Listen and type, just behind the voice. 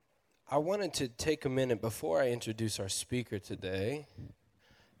I wanted to take a minute before I introduce our speaker today.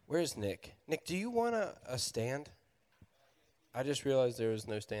 Where's Nick? Nick, do you want a stand? I just realized there was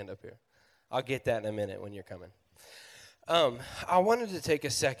no stand up here. I'll get that in a minute when you're coming. I wanted to take a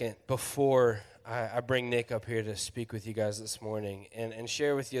second before I bring Nick up here to speak with you guys this morning and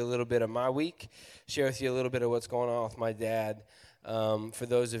share with you a little bit of my week, share with you a little bit of what's going on with my dad. For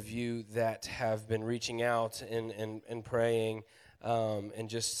those of you that have been reaching out and praying and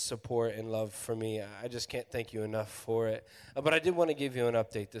just support and love for me, I just can't thank you enough for it. But I did want to give you an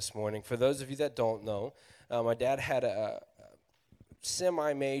update this morning. For those of you that don't know, my dad had a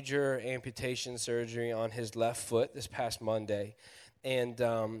semi-major amputation surgery on his left foot this past Monday, and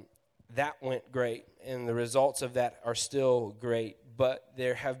that went great, and the results of that are still great, but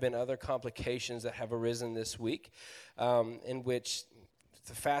there have been other complications that have arisen this week, in which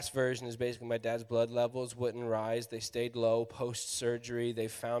the fast version is basically my dad's blood levels wouldn't rise. They stayed low post-surgery. They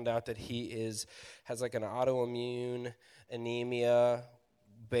found out that he has like an autoimmune anemia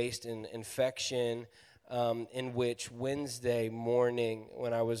based in infection, in which Wednesday morning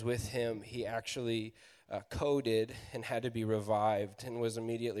when I was with him, he actually coded and had to be revived and was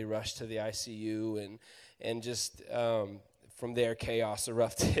immediately rushed to the ICU, and just from there chaos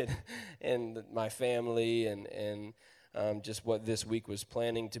erupted in my family and just what this week was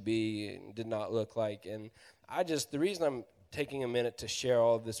planning to be and did not look like. And the reason I'm taking a minute to share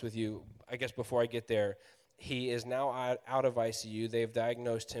all of this with you, I guess before I get there, he is now out of ICU. They've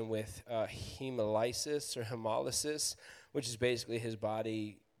diagnosed him with hemolysis, which is basically his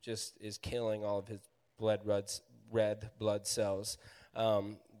body just is killing all of his red blood cells,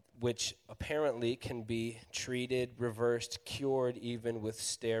 which apparently can be treated, reversed, cured even with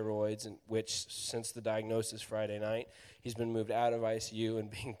steroids, and which since the diagnosis Friday night, he's been moved out of ICU and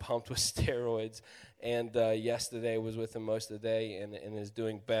being pumped with steroids. And yesterday was with him most of the day and is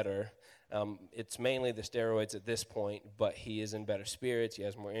doing better. It's mainly the steroids at this point, but he is in better spirits. He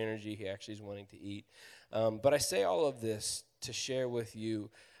has more energy. He actually is wanting to eat. But I say all of this to share with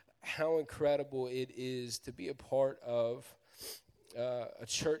you how incredible it is to be a part of a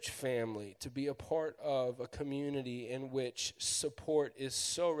church family, to be a part of a community in which support is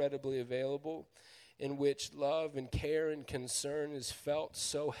so readily available, in which love and care and concern is felt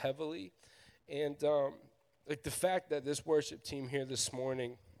so heavily. And like the fact that this worship team here this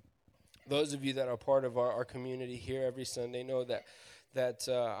morning, those of you that are part of our community here every Sunday know that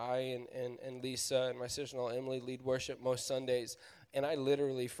I and Lisa and my sister-in-law Emily lead worship most Sundays. And I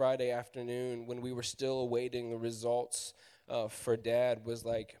literally Friday afternoon, when we were still awaiting the results for Dad, was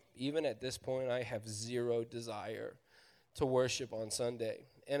like, even at this point, I have zero desire to worship on Sunday.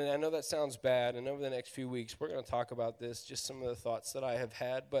 And I know that sounds bad, and over the next few weeks, we're going to talk about this, just some of the thoughts that I have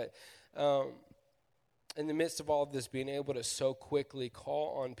had. But in the midst of all of this, being able to so quickly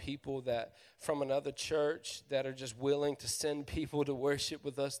call on people that from another church that are just willing to send people to worship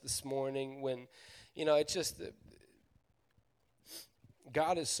with us this morning, when, it's just,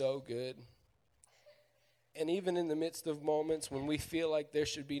 God is so good. And even in the midst of moments when we feel like there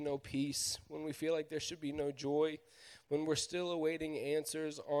should be no peace, when we feel like there should be no joy, when we're still awaiting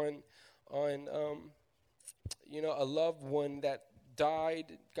answers on a loved one that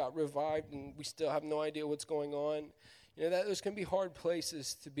died, got revived, and we still have no idea what's going on. That those can be hard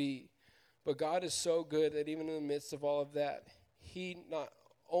places to be. But God is so good that even in the midst of all of that, he not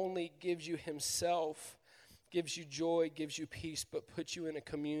only gives you himself, gives you joy, gives you peace, but puts you in a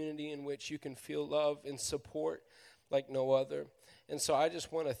community in which you can feel love and support like no other. And so I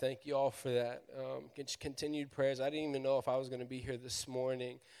just want to thank you all for that. Continued prayers. I didn't even know if I was going to be here this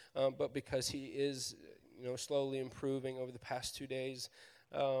morning, but because he is slowly improving over the past 2 days.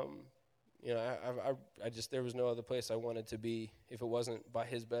 There was no other place I wanted to be. If it wasn't by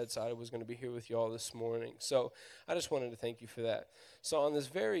his bedside, I was going to be here with you all this morning. So I just wanted to thank you for that. So on this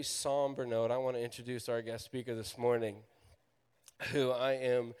very somber note, I want to introduce our guest speaker this morning, who I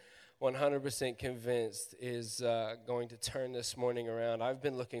am 100% convinced is going to turn this morning around. I've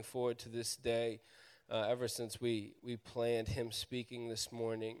been looking forward to this day ever since we planned him speaking this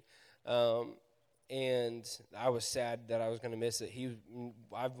morning. And I was sad that I was going to miss it.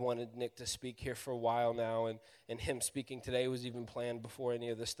 I've wanted Nick to speak here for a while now, and him speaking today was even planned before any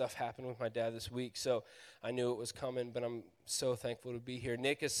of this stuff happened with my dad this week. So I knew it was coming, but I'm so thankful to be here.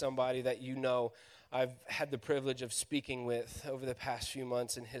 Nick is somebody that I've had the privilege of speaking with over the past few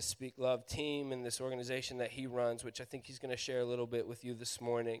months in his Speak Love team and this organization that he runs, which I think he's going to share a little bit with you this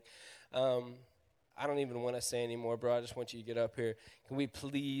morning. I don't even want to say anymore, bro. I just want you to get up here. Can we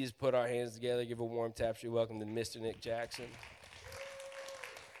please put our hands together, give a warm tap to welcome to Mr. Nick Jackson.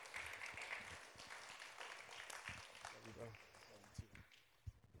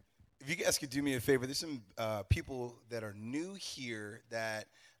 if you guys could do me a favor, there's some people that are new here that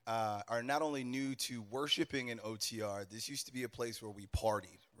are not only new to worshiping in OTR. This used to be a place where we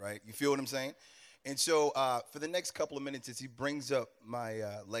partied, right? You feel what I'm saying? And so for the next couple of minutes, as he brings up my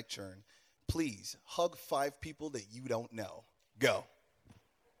lectern, please hug 5 people that you don't know. Go.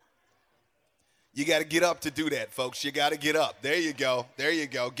 You got to get up to do that, folks. You got to get up. There you go. There you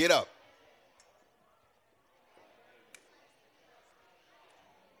go. Get up.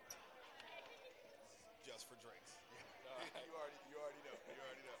 Just for drinks. You already know. You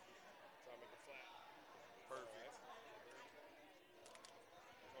already know. Try to make it flat. Perfect.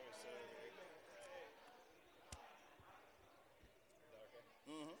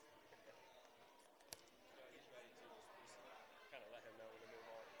 Mm-hmm. Kind of let him know when to move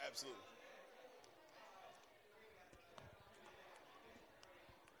on. Absolutely.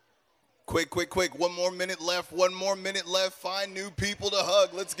 Quick. 1 more minute left. 1 more minute left. Find new people to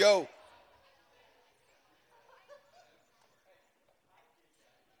hug. Let's go.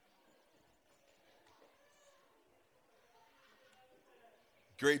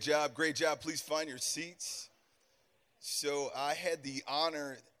 Great job. Please find your seats. So I had the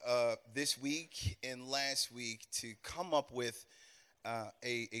honor this week and last week to come up with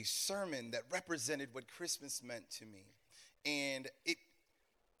a sermon that represented what Christmas meant to me. And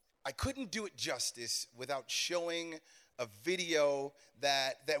I couldn't do it justice without showing a video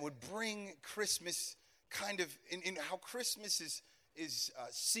that would bring Christmas kind of, in how Christmas is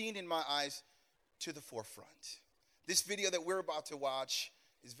seen in my eyes, to the forefront. This video that we're about to watch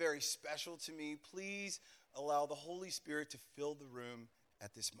is very special to me. Please allow the Holy Spirit to fill the room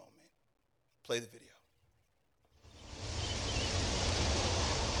at this moment. Play the video.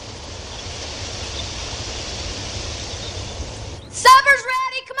 Supper's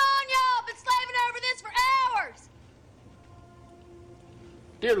ready. Come on, y'all. Been slaving over this for hours.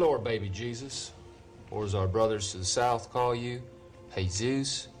 Dear Lord, baby Jesus, or as our brothers to the south call you,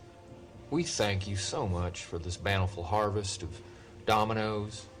 Jesus, we thank you so much for this bountiful harvest of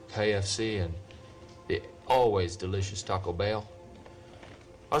Domino's, KFC, and the always delicious Taco Bell.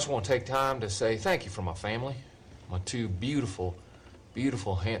 I just want to take time to say thank you for my family, my 2 beautiful,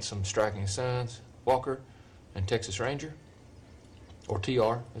 handsome, striking sons, Walker and Texas Ranger, or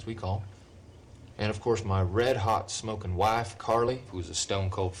TR, as we call him. And, of course, my red-hot smoking wife, Carly, who's a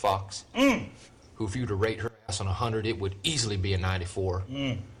stone-cold fox, who, if you were to rate her ass on 100, it would easily be a 94.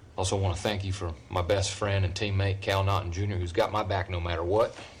 Also want to thank you for my best friend and teammate, Cal Naughton Jr., who's got my back no matter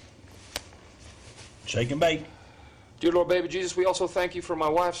what. Shake and bake. Dear Lord, baby Jesus, we also thank you for my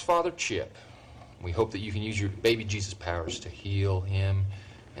wife's father, Chip. We hope that you can use your baby Jesus powers to heal him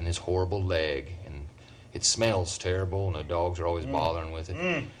and his horrible leg. And it smells terrible, and the dogs are always bothering with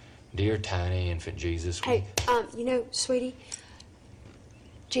it. Dear tiny infant Jesus. Hey, sweetie,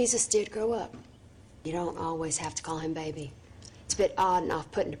 Jesus did grow up. You don't always have to call him baby. It's a bit odd and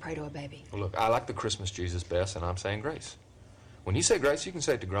off-putting to pray to a baby. Well, look, I like the Christmas Jesus best, and I'm saying grace. When you say grace, you can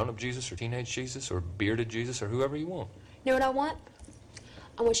say it to grown-up Jesus or teenage Jesus or bearded Jesus or whoever you want. You know what I want?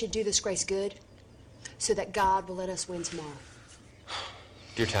 I want you to do this grace good so that God will let us win tomorrow.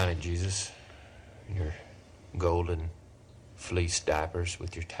 Dear tiny Jesus, your golden fleece diapers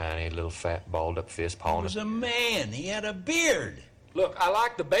with your tiny little fat balled-up fist He pawing was us. a man. He had a beard. Look, I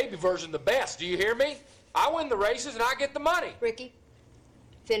like the baby version the best. Do you hear me? I win the races and I get the money. Ricky,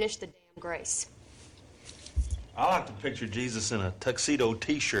 finish the damn grace. I like to picture Jesus in a tuxedo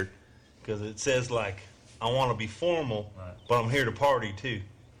T-shirt because it says, like, I want to be formal, but I'm here to party, too.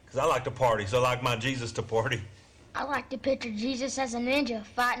 Because I like to party, so I like my Jesus to party. I like to picture Jesus as a ninja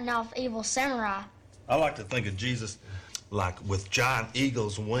fighting off evil samurai. I like to think of Jesus, like, with giant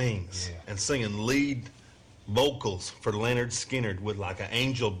eagle's wings and singing lead vocals for Leonard Skinner with, like, an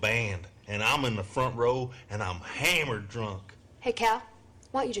angel band. And I'm in the front row, and I'm hammered drunk. Hey, Cal,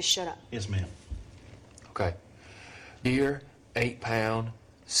 why don't you just shut up? Yes, ma'am. Okay. Dear 8-pound,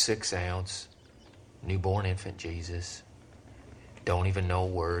 6-ounce, newborn infant Jesus, don't even know a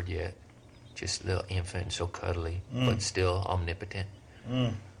word yet. Just a little infant, so cuddly, but still omnipotent.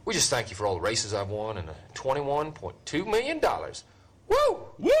 We just thank you for all the races I've won and the $21.2 million. Woo!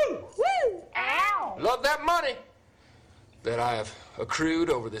 Woo! Woo! Ow! Love that money that I have accrued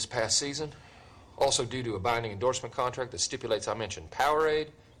over this past season. Also due to a binding endorsement contract that stipulates I mention Powerade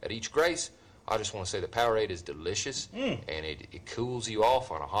at each grace. I just want to say that Powerade is delicious and it cools you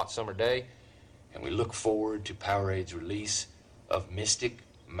off on a hot summer day. And we look forward to Powerade's release of Mystic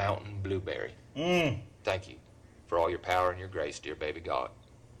Mountain Blueberry. Thank you for all your power and your grace, dear baby God.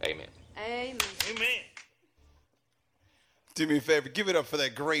 Amen. Amen. Amen. Do me a favor, give it up for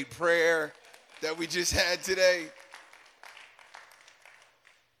that great prayer that we just had today.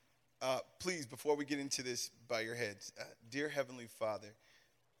 Please, before we get into this, bow your heads. Dear Heavenly Father,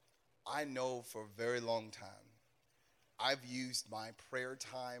 I know for a very long time I've used my prayer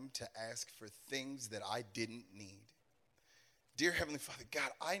time to ask for things that I didn't need. Dear Heavenly Father, God,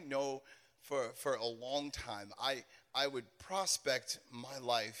 I know for a long time I would prospect my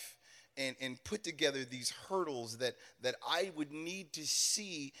life and put together these hurdles that I would need to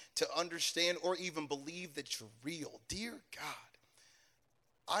see to understand or even believe that you're real. Dear God,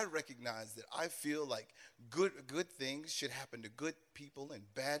 I recognize that I feel like good things should happen to good people and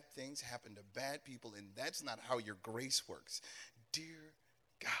bad things happen to bad people, and that's not how your grace works. Dear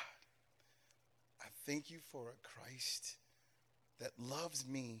God, I thank you for a Christ that loves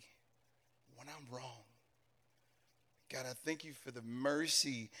me when I'm wrong. God, I thank you for the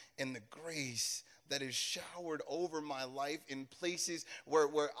mercy and the grace that is showered over my life in places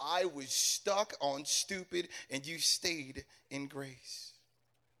where I was stuck on stupid and you stayed in grace.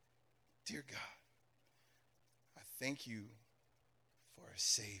 Dear God, I thank you for a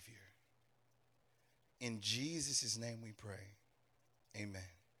Savior. In Jesus' name we pray. Amen.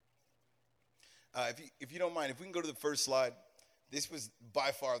 If you don't mind, if we can go to the first slide. This was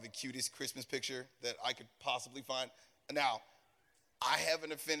by far the cutest Christmas picture that I could possibly find. Now, I have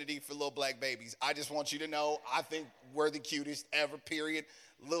an affinity for little black babies. I just want you to know, I think we're the cutest ever, period.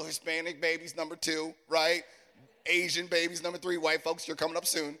 Little Hispanic babies, number 2, right? Asian babies, number 3. White folks, you're coming up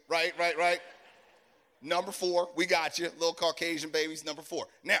soon, right? Number 4, we got you. Little Caucasian babies, number 4.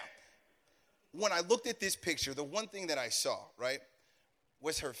 Now, when I looked at this picture, the one thing that I saw, right,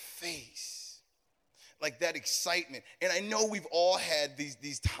 was her face. Like that excitement. And I know we've all had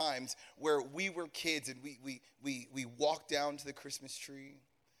these times where we were kids and we walked down to the Christmas tree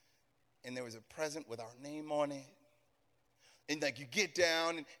and there was a present with our name on it. And like you get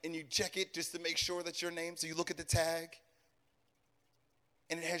down and you check it just to make sure that's your name. So you look at the tag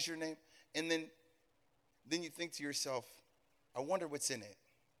and it has your name. And then you think to yourself, I wonder what's in it.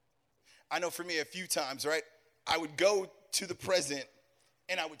 I know for me a few times, right, I would go to the present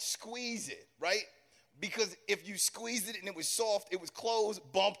and I would squeeze it, right? Because if you squeezed it and it was soft, it was closed,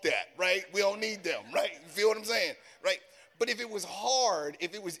 bump that, right? We don't need them, right? You feel what I'm saying, right? But if it was hard,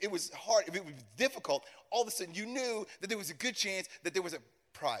 if it was difficult, all of a sudden you knew that there was a good chance that there was a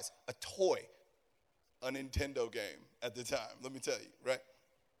prize, a toy, a Nintendo game at the time, let me tell you, right?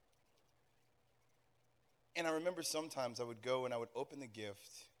 And I remember sometimes I would go and I would open the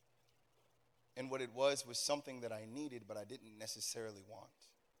gift, and what it was something that I needed but I didn't necessarily want.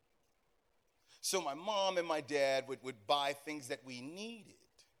 So my mom and my dad would buy things that we needed,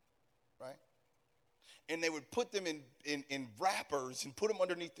 right? And they would put them in wrappers and put them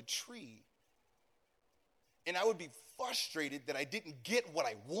underneath the tree. And I would be frustrated that I didn't get what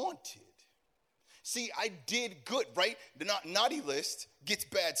I wanted. See, I did good, right? The naughty list gets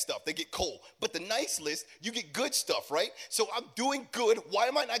bad stuff. They get coal. But the nice list, you get good stuff, right? So I'm doing good. Why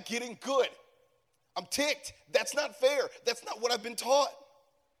am I not getting good? I'm ticked. That's not fair. That's not what I've been taught.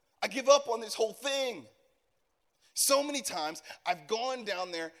 I give up on this whole thing. So many times I've gone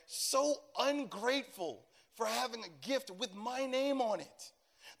down there so ungrateful for having a gift with my name on it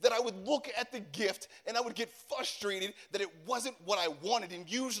that I would look at the gift and I would get frustrated that it wasn't what I wanted.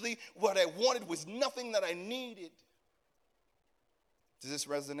 And usually what I wanted was nothing that I needed. Does this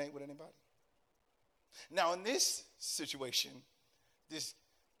resonate with anybody? Now in this situation, this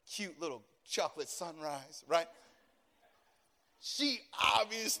cute little chocolate sunrise, right? She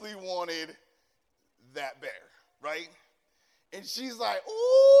obviously wanted that bear, right? And she's like,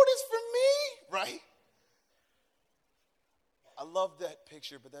 ooh, this for me, right? I love that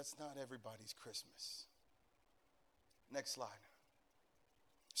picture, but that's not everybody's Christmas. Next slide.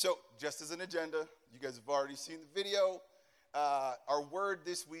 So, just as an agenda, you guys have already seen the video. Our word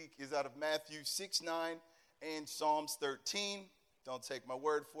this week is out of Matthew 6:9 and Psalms 13. Don't take my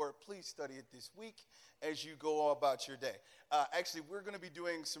word for it. Please study it this week as you go all about your day. Actually, we're going to be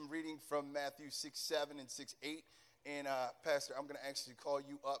doing some reading from Matthew 6:7 and 6:8. And Pastor, I'm going to actually call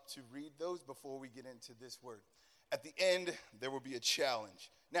you up to read those before we get into this word. At the end, there will be a challenge.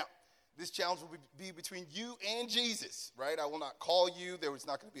 Now, this challenge will be between you and Jesus, right? I will not call you. There is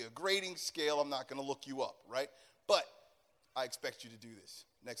not going to be a grading scale. I'm not going to look you up, right? But I expect you to do this.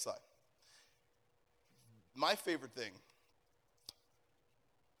 Next slide. My favorite thing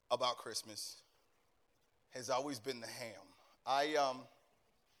about Christmas has always been the ham. I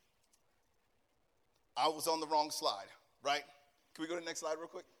was on the wrong slide, right? Can we go to the next slide real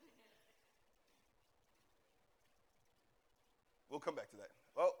quick? We'll come back to that.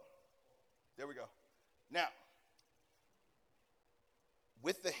 Oh, there we go. Now,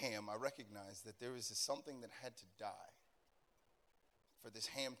 with the ham, I recognize that there was something that had to die for this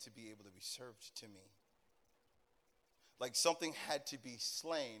ham to be able to be served to me. Like something had to be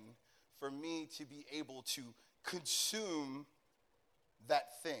slain for me to be able to consume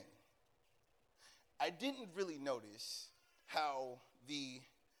that thing. I didn't really notice how the,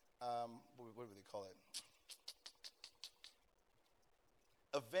 what would they call it?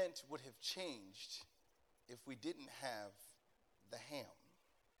 Event would have changed if we didn't have the ham.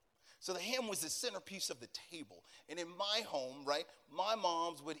 So the ham was the centerpiece of the table. And in my home, right, my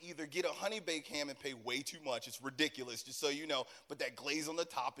moms would either get a honey baked ham and pay way too much. It's ridiculous, just so you know. But that glaze on the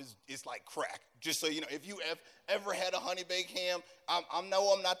top is like crack, just so you know. If you have ever had a honey baked ham, I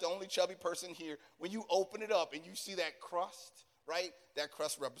know I'm not the only chubby person here. When you open it up and you see that crust, right, that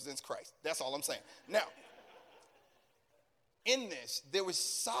crust represents Christ. That's all I'm saying. Now, in this, there was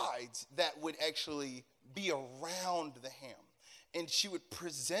sides that would actually be around the ham. And she would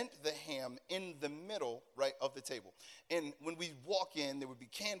present the ham in the middle, right, of the table. And when we walk in, there would be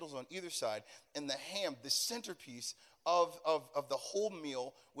candles on either side. And the ham, the centerpiece of the whole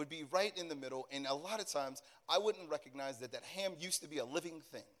meal, would be right in the middle. And a lot of times, I wouldn't recognize that ham used to be a living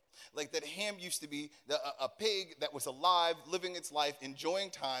thing. Like that ham used to be a pig that was alive, living its life, enjoying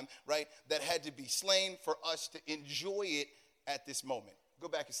time, right, that had to be slain for us to enjoy it at this moment. Go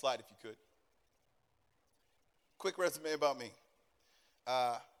back a slide if you could. Quick resume about me.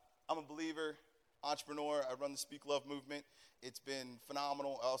 I'm a believer, entrepreneur. I run the Speak Love movement. It's been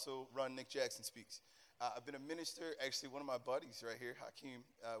phenomenal. I also run Nick Jackson Speaks. I've been a minister. Actually, one of my buddies right here, Hakeem,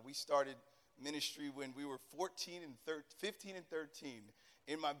 we started ministry when we were 15 and 13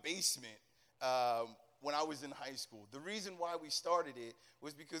 in my basement when I was in high school. The reason why we started it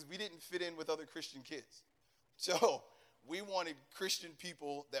was because we didn't fit in with other Christian kids. So we wanted Christian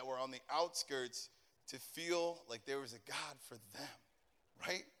people that were on the outskirts to feel like there was a God for them.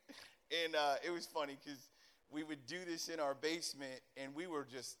 Right? And it was funny because we would do this in our basement, and we were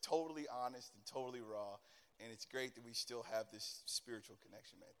just totally honest and totally raw. And it's great that we still have this spiritual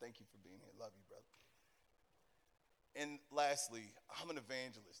connection, man. Thank you for being here. Love you, brother. And lastly, I'm an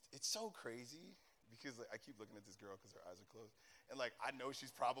evangelist. It's so crazy because I keep looking at this girl because her eyes are closed. And, I know she's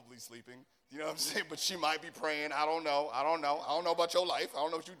probably sleeping. You know what I'm saying? But she might be praying. I don't know. I don't know about your life. I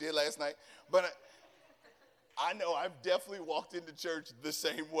don't know what you did last night. But I know I've definitely walked into church the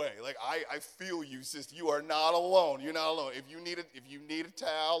same way. I feel you, sister. You are not alone. You're not alone. If you need a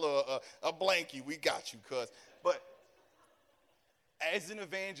towel or a blankie, we got you, cuz. But as an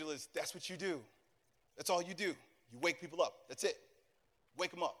evangelist, that's what you do. That's all you do. You wake people up. That's it.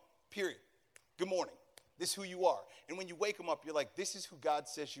 Wake them up. Period. Good morning. This is who you are. And when you wake them up, you're like, this is who God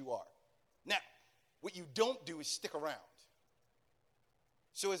says you are. Now, what you don't do is stick around.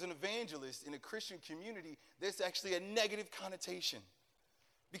 So as an evangelist in a Christian community, there's actually a negative connotation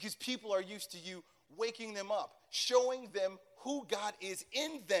because people are used to you waking them up, showing them who God is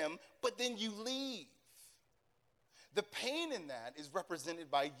in them, but then you leave. The pain in that is represented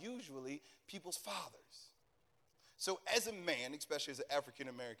by usually people's fathers. So as a man, especially as an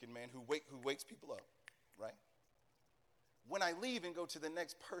African-American man who wakes people up, right? When I leave and go to the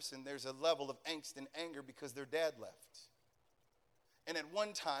next person, there's a level of angst and anger because their dad left. And at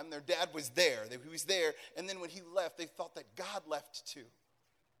one time, their dad was there. He was there, and then when he left, they thought that God left too.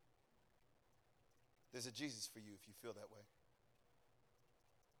 There's a Jesus for you if you feel that way.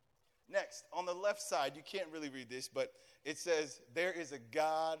 Next, on the left side, you can't really read this, but it says, there is a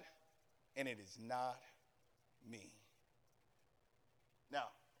God, and it is not me. Now,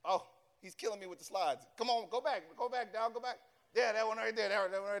 he's killing me with the slides. Come on, go back down, go back. Yeah, that one right there,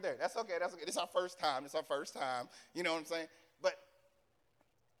 that one right there. That's okay. It's our first time. You know what I'm saying? But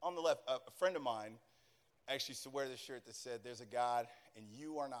on the left, a friend of mine actually used to wear this shirt that said, there's a God, and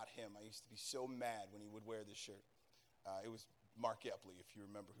you are not him. I used to be so mad when he would wear this shirt. It was Mark Epley, if you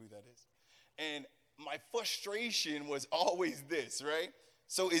remember who that is. And my frustration was always this, right?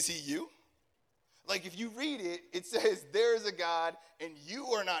 So is he you? Like if you read it, it says there is a God and you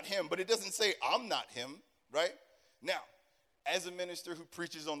are not him, but it doesn't say I'm not him, right? Now, as a minister who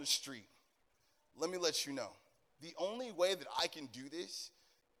preaches on the street, let me let you know, the only way that I can do this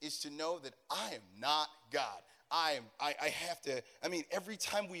is to know that I am not God. I have to, every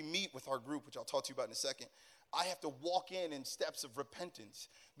time we meet with our group, which I'll talk to you about in a second, I have to walk in steps of repentance,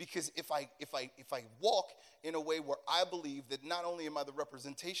 because if I walk in a way where I believe that not only am I the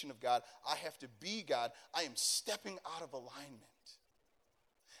representation of God, I have to be God, I am stepping out of alignment.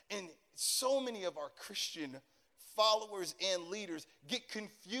 And so many of our Christian followers and leaders get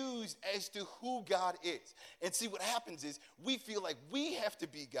confused as to who God is. And see, what happens is we feel like we have to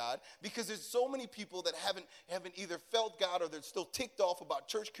be God because there's so many people that haven't either felt God or they're still ticked off about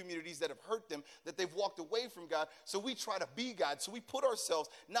church communities that have hurt them, that they've walked away from God. So we try to be God. So we put ourselves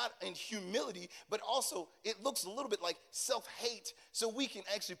not in humility, but also it looks a little bit like self-hate. So we can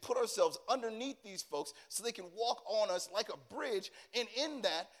actually put ourselves underneath these folks so they can walk on us like a bridge. And in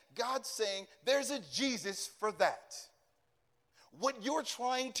that, God's saying there's a Jesus for that. What you're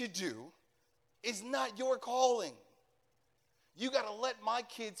trying to do is not your calling. You got to let my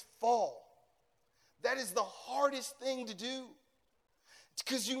kids fall. That is the hardest thing to do.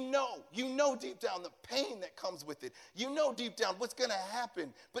 Because you know deep down the pain that comes with it. You know deep down what's going to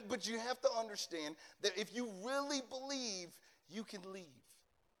happen. But you have to understand that if you really believe, you can leave.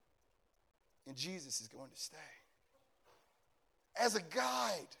 And Jesus is going to stay. As a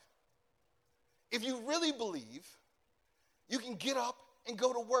guide, if you really believe, you can get up and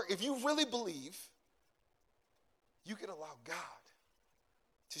go to work. If you really believe, you can allow God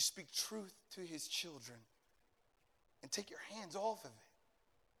to speak truth to his children and take your hands off of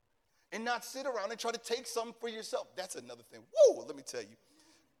it and not sit around and try to take some for yourself. That's another thing. Whoa, let me tell you.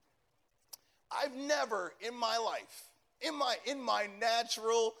 I've never in my life, in my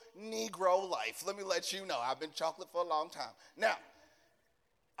natural Negro life, let me let you know, I've been chocolate for a long time. Now,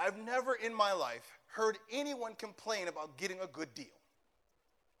 I've never in my life heard anyone complain about getting a good deal.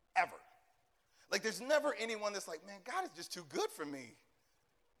 Ever. Like, there's never anyone that's like, man, God is just too good for me.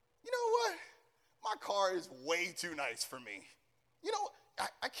 You know what? My car is way too nice for me. You know,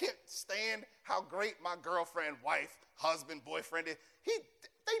 I can't stand how great my girlfriend, wife, husband, boyfriend is.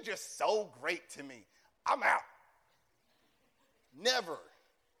 They just so great to me. I'm out. Never.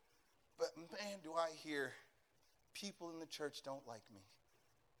 But man, do I hear people in the church don't like me.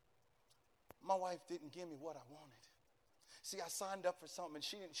 My wife didn't give me what I wanted. See, I signed up for something and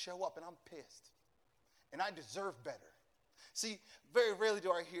she didn't show up and I'm pissed. And I deserve better. See, very rarely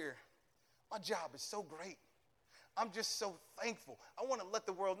do I hear, my job is so great. I'm just so thankful. I want to let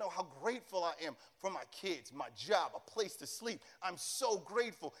the world know how grateful I am for my kids, my job, a place to sleep. I'm so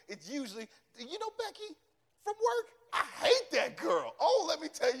grateful. It's usually, you know, Becky, from work, I hate that girl. Oh, let me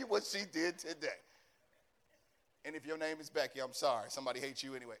tell you what she did today. And if your name is Becky, I'm sorry. Somebody hates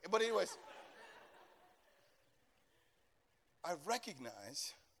you anyway. But anyways, I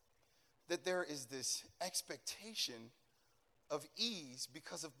recognize that there is this expectation of ease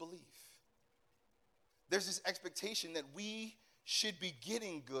because of belief. There's this expectation that we should be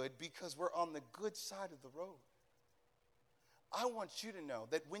getting good because we're on the good side of the road. I want you to know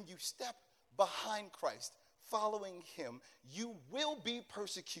that when you step behind Christ, following him, you will be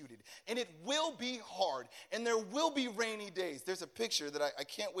persecuted, and it will be hard, and there will be rainy days. There's a picture that I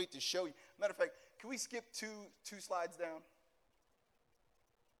can't wait to show you. Matter of fact, can we skip two slides down?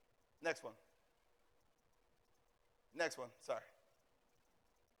 Next one. Next one, sorry.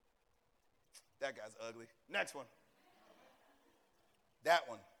 That guy's ugly. Next one. That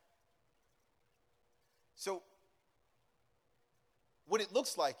one. So, what it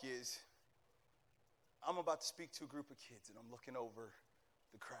looks like is, I'm about to speak to a group of kids, and I'm looking over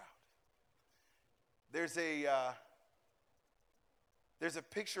the crowd. There's a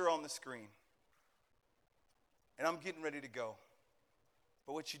picture on the screen, and I'm getting ready to go.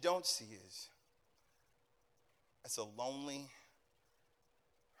 But what you don't see is, that's a lonely,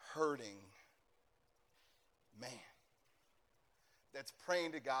 hurting man that's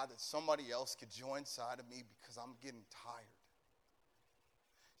praying to God that somebody else could join side of me because I'm getting tired.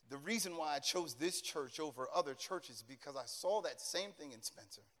 The reason why I chose this church over other churches is because I saw that same thing in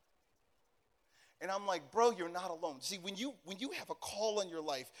Spencer. And I'm like, bro, you're not alone. See, when you have a call in your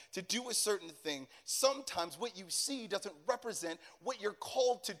life to do a certain thing, sometimes what you see doesn't represent what you're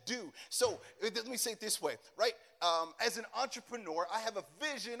called to do. So let me say it this way, right? As an entrepreneur, I have a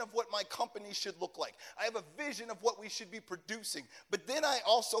vision of what my company should look like. I have a vision of what we should be producing. But then I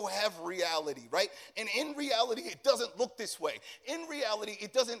also have reality, right? And in reality, it doesn't look this way. In reality,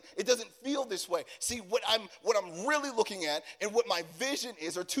 it doesn't feel this way. See, what I'm really looking at and what my vision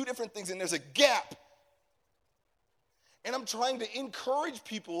is are two different things, and there's a gap. And I'm trying to encourage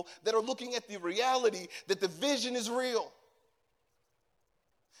people that are looking at the reality that the vision is real.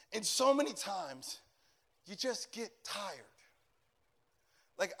 And so many times, you just get tired.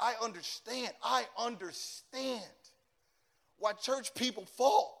 Like, I understand why church people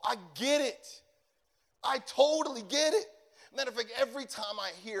fall. I get it. I totally get it. Matter of fact, every time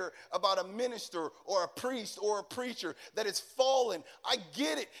I hear about a minister or a priest or a preacher that has fallen, I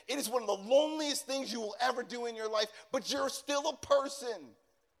get it. It is one of the loneliest things you will ever do in your life, but you're still a person.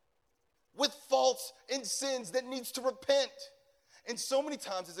 with faults and sins that needs to repent. And so many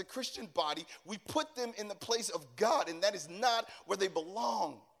times as a Christian body, we put them in the place of God, and that is not where they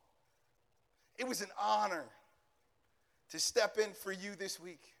belong. It was an honor to step in for you this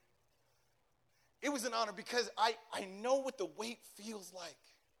week. It was an honor because I know what the weight feels like.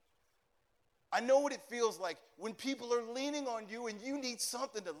 I know what it feels like when people are leaning on you and you need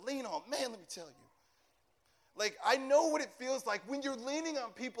something to lean on. Man, let me tell you. Like, I know what it feels like when you're leaning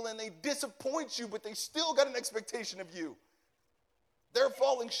on people and they disappoint you, but they still got an expectation of you. They're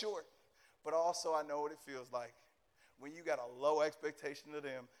falling short. But also I know what it feels like when you got a low expectation of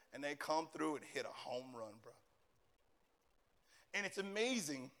them and they come through and hit a home run, bro. And it's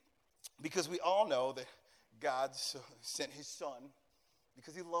amazing because we all know that God sent his son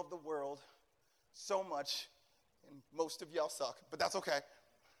because he loved the world so much, and most of y'all suck, but that's okay.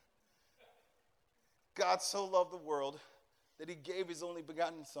 God so loved the world that he gave his only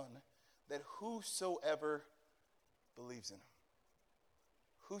begotten son, that whosoever believes in him,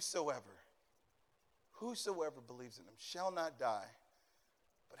 whosoever believes in him shall not die,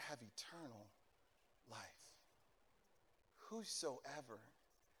 but have eternal life. Whosoever.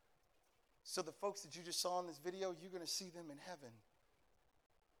 So the folks that you just saw in this video, you're going to see them in heaven.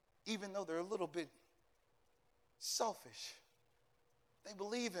 Even though they're a little bit selfish. They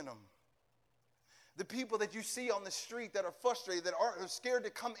believe in him. The people that you see on the street that are frustrated, that are scared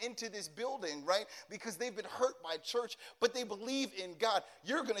to come into this building, right? Because they've been hurt by church, but they believe in God.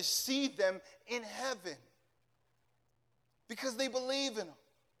 You're going to see them in heaven because they believe in him.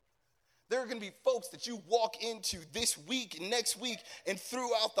 There are going to be folks that you walk into this week and next week and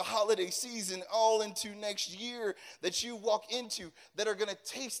throughout the holiday season, all into next year, that you walk into that are going to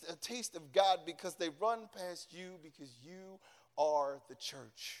taste a taste of God because they run past you because you are the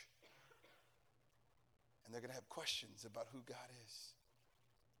church. And they're going to have questions about who God is.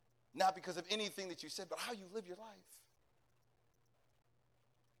 Not because of anything that you said, but how you live your life.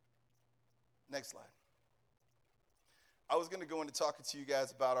 Next slide. I was going to go into talking to you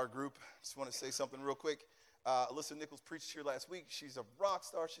guys about our group. Just want to say something real quick. Alyssa Nichols preached here last week. She's a rock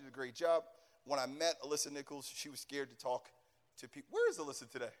star. She did a great job. When I met Alyssa Nichols, she was scared to talk to people. Where is Alyssa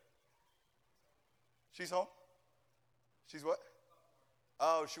today? She's home? She's what?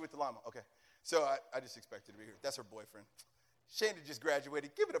 Oh, she went to Lima. Okay. So I just expected to be here. That's her boyfriend. Shandy just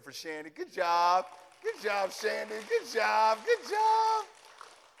graduated. Give it up for Shandy. Good job. Good job, Shandy. Good job. Good job.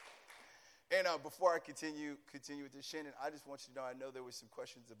 And before I continue with this, Shannon, I just want you to know, I know there were some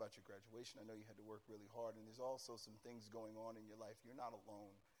questions about your graduation. I know you had to work really hard, and there's also some things going on in your life. You're not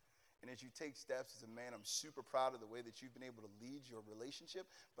alone. And as you take steps as a man, I'm super proud of the way that you've been able to lead your relationship,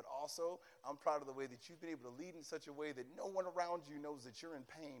 but also I'm proud of the way that you've been able to lead in such a way that no one around you knows that you're in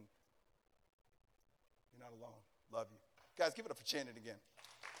pain. You're not alone. Love you. Guys, give it up for Shannon again.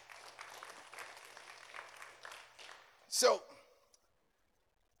 So,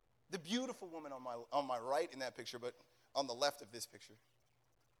 the beautiful woman on my right in that picture, but on the left of this picture,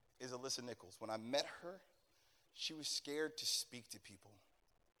 is Alyssa Nichols. When I met her, she was scared to speak to people.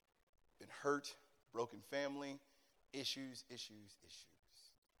 Been hurt, broken family, issues.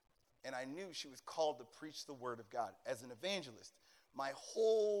 And I knew she was called to preach the word of God. As an evangelist, my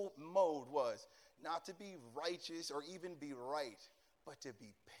whole mode was not to be righteous or even be right, but to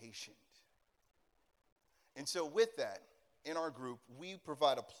be patient. And so with that, in our group, we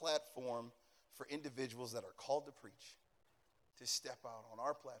provide a platform for individuals that are called to preach, to step out on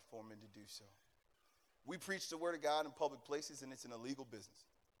our platform and to do so. We preach the word of God in public places, and it's an illegal business.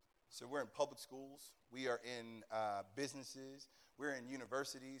 So we're in public schools. We are in businesses. We're in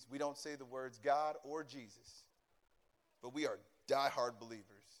universities. We don't say the words God or Jesus, but we are diehard believers.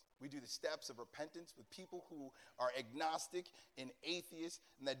 We do the steps of repentance with people who are agnostic and atheists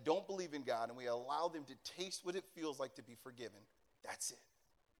and that don't believe in God, and we allow them to taste what it feels like to be forgiven. That's it.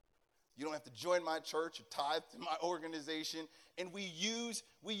 You don't have to join my church or tithe to my organization, and we use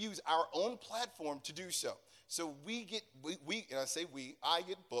our own platform to do so. So I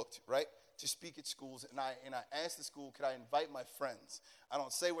get booked, right, to speak at schools, and I ask the school, could I invite my friends? I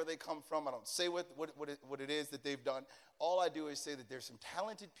don't say where they come from. I don't say what it is that they've done. All I do is say that there's some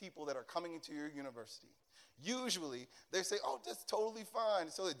talented people that are coming into your university. Usually, they say, oh, that's totally fine.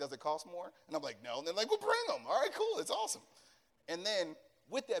 So does it cost more? And I'm like, no. And they're like, well, bring them. All right, cool. It's awesome. And then,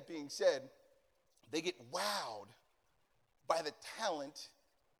 with that being said, they get wowed by the talent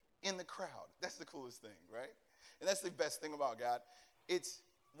in the crowd. That's the coolest thing, right? And that's the best thing about God. It's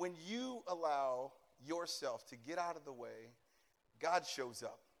when you allow yourself to get out of the way, God shows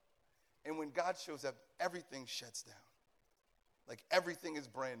up. And when God shows up, everything shuts down. Like everything is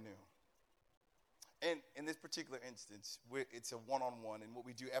brand new. And in this particular instance, it's a one-on-one, and what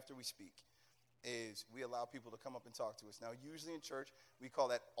we do after we speak is we allow people to come up and talk to us. Now, usually in church, we call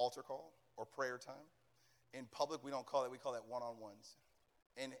that altar call or prayer time. In public, we don't call it, we call that one-on-ones.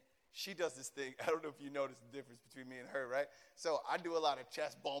 And she does this thing, I don't know if you notice the difference between me and her, right? So I do a lot of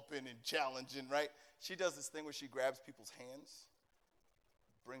chest bumping and challenging, right? She does this thing where she grabs people's hands,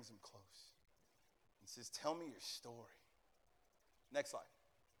 brings them close, and says, tell me your story. Next slide.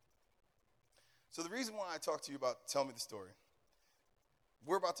 So the reason why I talk to you about tell me the story,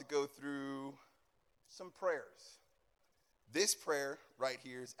 we're about to go through some prayers. This prayer right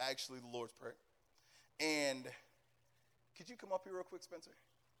here is actually the Lord's Prayer. And could you come up here real quick, Spencer?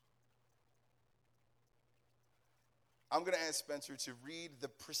 I'm going to ask Spencer to read the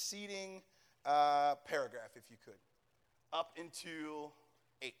preceding paragraph, if you could, up into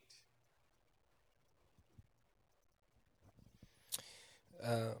 8.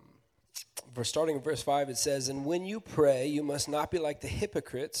 Starting in verse 5, it says, and when you pray, you must not be like the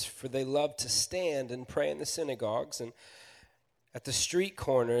hypocrites, for they love to stand and pray in the synagogues and at the street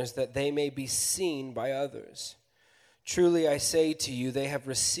corners, that they may be seen by others. Truly I say to you, they have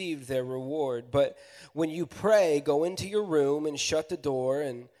received their reward. But when you pray, go into your room and shut the door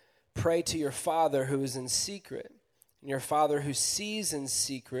and pray to your Father who is in secret. And your Father who sees in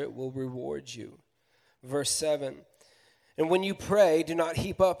secret will reward you. Verse 7, and when you pray, do not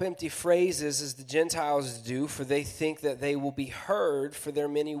heap up empty phrases as the Gentiles do, for they think that they will be heard for their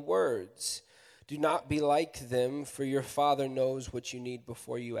many words. Do not be like them, for your Father knows what you need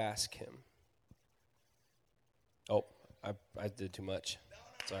before you ask him. Oh, I did too much.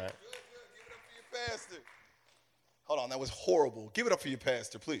 It's all right. Good. Give it up for your pastor. Hold on, that was horrible. Give it up for your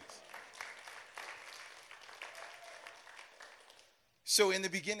pastor, please. So in the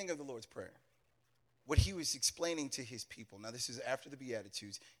beginning of the Lord's Prayer, what he was explaining to his people, now this is after the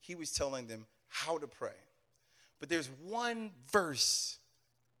Beatitudes, he was telling them how to pray. But there's one verse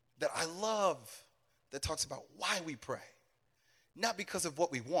that I love that talks about why we pray. Not because of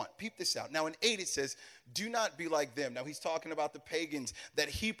what we want. Peep this out. Now in 8 it says, do not be like them. Now he's talking about the pagans that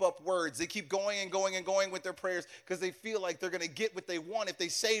heap up words. They keep going and going and going with their prayers because they feel like they're going to get what they want if they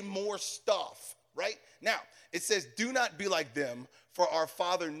say more stuff, right? Now it says, do not be like them, for our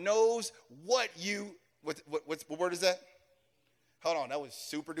Father knows what word is that? Hold on, that was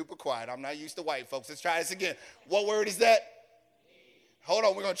super duper quiet. I'm not used to white folks. Let's try this again. What word is that? Hold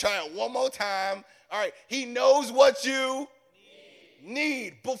on, we're going to try it one more time. All right, he knows what you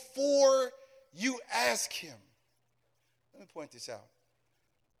need before you ask him. Let me point this out.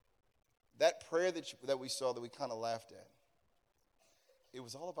 That prayer that we saw that we kind of laughed at, it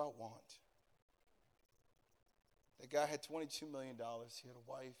was all about want. That guy had $22 million. He had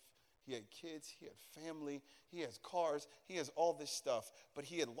a wife. He had kids. He had family. He has cars. He has all this stuff. But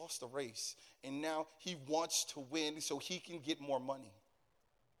he had lost a race. And now he wants to win so he can get more money.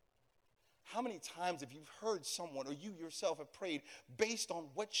 How many times have you heard someone or you yourself have prayed based on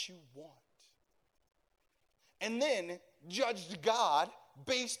what you want? And then judged God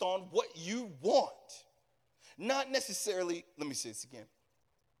based on what you want. Not necessarily, let me say this again.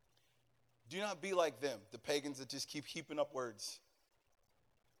 Do not be like them, the pagans that just keep heaping up words.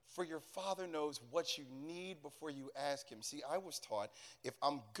 For your Father knows what you need before you ask him. See, I was taught if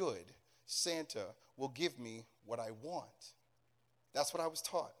I'm good, Santa will give me what I want. That's what I was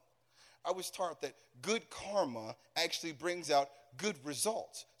taught. I was taught that good karma actually brings out good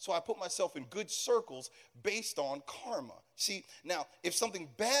results. So I put myself in good circles based on karma. See, now, if something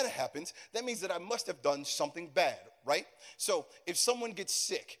bad happens, that means that I must have done something bad, right? So if someone gets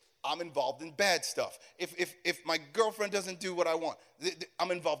sick, I'm involved in bad stuff. If my girlfriend doesn't do what I want, I'm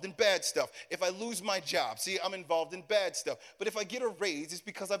involved in bad stuff. If I lose my job, see, I'm involved in bad stuff. But if I get a raise, it's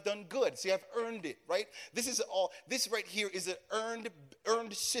because I've done good. See, I've earned it, right? This right here is an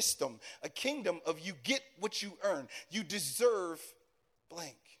earned system, a kingdom of you get what you earn. You deserve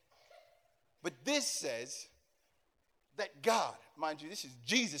blank. But this says that God, mind you, this is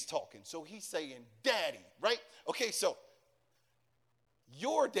Jesus talking. So he's saying, daddy, right? Okay, so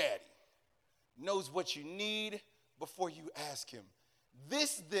your daddy knows what you need before you ask him.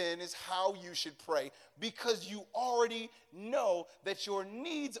 This then is how you should pray, because you already know that your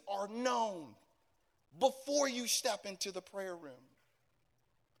needs are known before you step into the prayer room.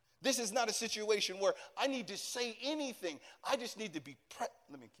 This is not a situation where I need to say anything. I just need to be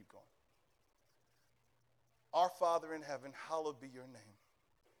Let me keep going. Our Father in heaven, hallowed be your name.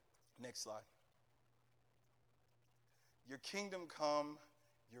 Next slide. Your kingdom come,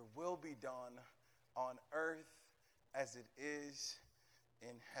 your will be done on earth as it is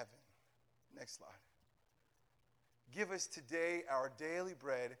in heaven. Next slide. Give us today our daily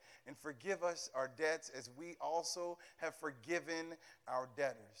bread, and forgive us our debts as we also have forgiven our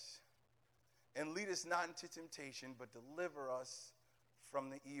debtors. And lead us not into temptation, but deliver us from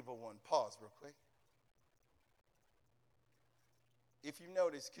the evil one. Pause real quick. If you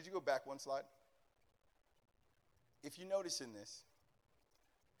notice, could you go back one slide? If you notice in this,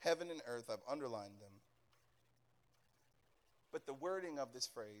 heaven and earth, I've underlined them. But the wording of this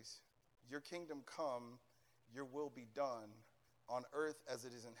phrase, your kingdom come, your will be done on earth as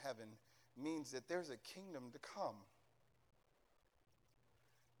it is in heaven, means that there's a kingdom to come.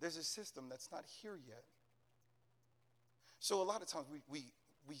 There's a system that's not here yet. So a lot of times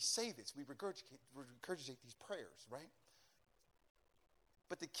we say this, we regurgitate these prayers, right?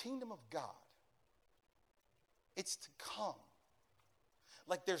 But the kingdom of God, it's to come.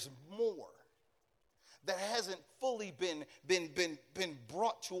 Like there's more that hasn't fully been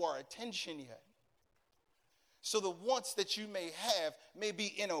brought to our attention yet. So the wants that you may have may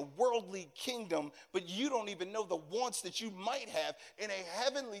be in a worldly kingdom, but you don't even know the wants that you might have in a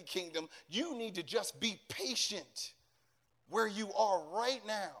heavenly kingdom. You need to just be patient where you are right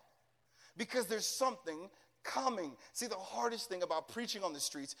now, because there's something coming. See, the hardest thing about preaching on the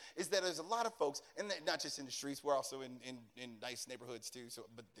streets is that there's a lot of folks, and not just in the streets, we're also in nice neighborhoods too,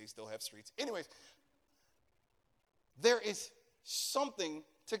 but they still have streets. Anyways, there is something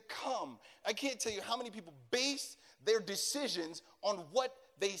to come. I can't tell you how many people base their decisions on what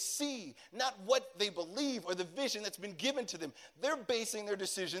they see, not what they believe or the vision that's been given to them. They're basing their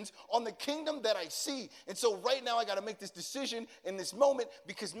decisions on the kingdom that I see. And so right now I got to make this decision in this moment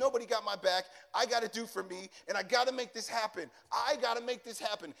because nobody got my back. I got to do for me, and I got to make this happen. I got to make this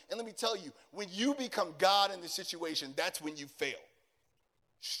happen. And let me tell you, when you become God in the situation, that's when you fail.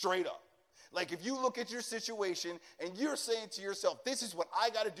 Straight up. Like if you look at your situation and you're saying to yourself, this is what I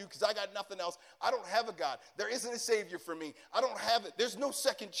got to do because I got nothing else. I don't have a God. There isn't a Savior for me. I don't have it. There's no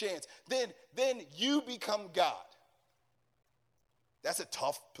second chance. Then you become God. That's a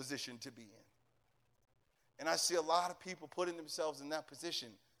tough position to be in. And I see a lot of people putting themselves in that position.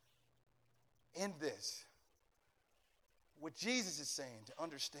 In this, what Jesus is saying to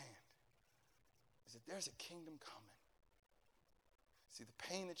understand is that there's a kingdom coming. See, the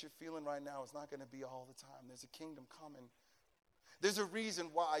pain that you're feeling right now is not going to be all the time. There's a kingdom coming. There's a reason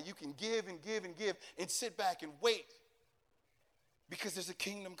why you can give and give and give and sit back and wait, because there's a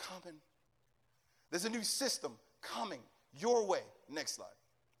kingdom coming. There's a new system coming your way. Next slide.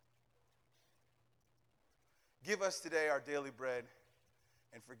 Give us today our daily bread,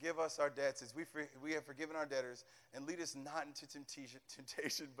 and forgive us our debts as we have forgiven our debtors, and lead us not into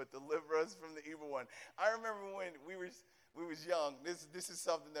temptation, but deliver us from the evil one. I remember when we was young. This is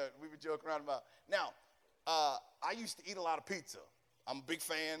something that we would joke around about. Now, I used to eat a lot of pizza. I'm a big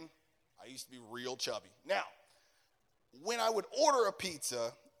fan. I used to be real chubby. Now, when I would order a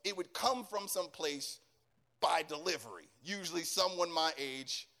pizza, it would come from some place by delivery, usually someone my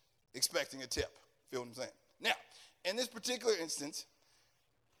age expecting a tip. Feel what I'm saying? Now, in this particular instance,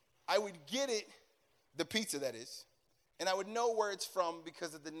 I would get it, the pizza that is, and I would know where it's from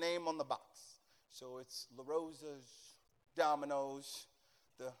because of the name on the box. So it's La Rosa's, Domino's,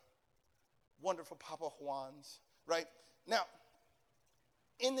 the wonderful Papa Juan's, right? Now,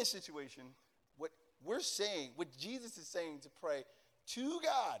 in this situation, what we're saying, what Jesus is saying to pray to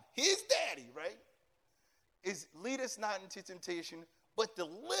God, his daddy, right, is lead us not into temptation, but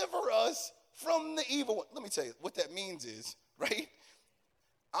deliver us from the evil one. Let me tell you, what that means is, right,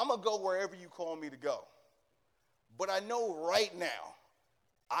 I'm going to go wherever you call me to go. But I know right now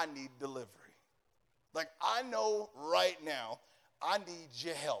I need delivery. Like, I know right now I need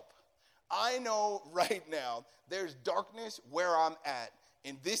your help. I know right now there's darkness where I'm at,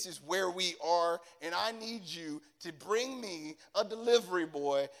 and this is where we are, and I need you to bring me a delivery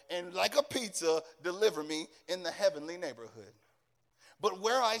boy and, like a pizza, deliver me in the heavenly neighborhood. But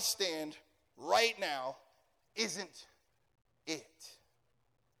where I stand right now isn't it.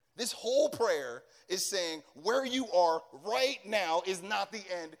 This whole prayer is saying where you are right now is not the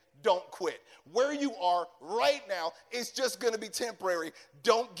end. Don't quit. Where you are right now is just going to be temporary.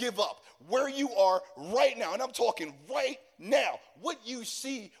 Don't give up. Where you are right now, and I'm talking right now, what you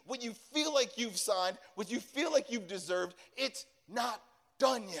see, what you feel like you've signed, what you feel like you've deserved, it's not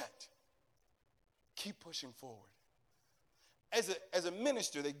done yet. Keep pushing forward. As a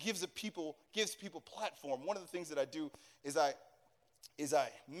minister that gives people platform, one of the things that I do is I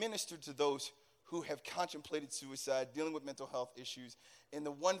minister to those who have contemplated suicide, dealing with mental health issues. And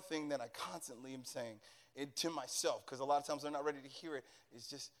the one thing that I constantly am saying to myself, because a lot of times they're not ready to hear it, is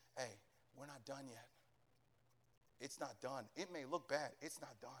just, hey, we're not done yet. It's not done. It may look bad. It's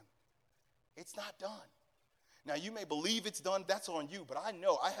not done. It's not done. Now, you may believe it's done. That's on you. But I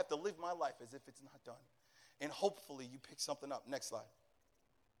know I have to live my life as if it's not done. And hopefully you pick something up. Next slide.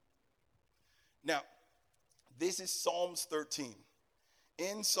 Now, this is Psalms 13.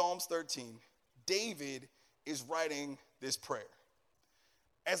 In Psalms 13, David is writing this prayer.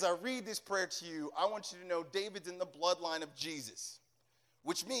 As I read this prayer to you, I want you to know David's in the bloodline of Jesus,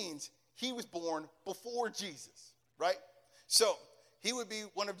 which means he was born before Jesus, right? So he would be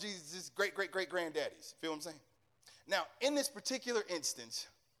one of Jesus' great-great-great-granddaddies. Feel what I'm saying? Now, in this particular instance,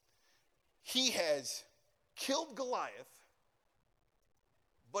 he has killed Goliath,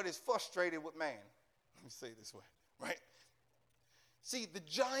 but is frustrated with man. Let me say it this way, right? See, the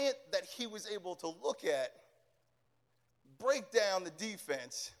giant that he was able to look at, break down the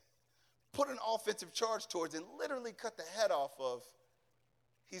defense, put an offensive charge towards, and literally cut the head off of,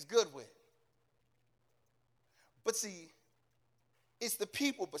 he's good with. But see, it's the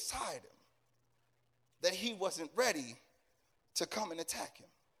people beside him that he wasn't ready to come and attack him.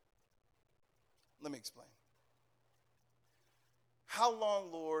 Let me explain. How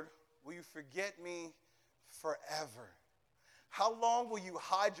long, Lord, will you forget me forever? How long will you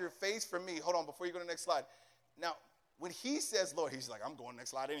hide your face from me? Hold on, before you go to the next slide. Now, when he says Lord, he's like, I'm going next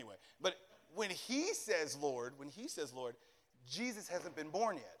slide anyway. But when he says Lord, Jesus hasn't been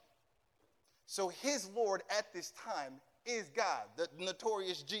born yet. So his Lord at this time is God, the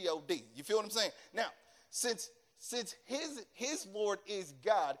notorious G-O-D. You feel what I'm saying? Now, since his Lord is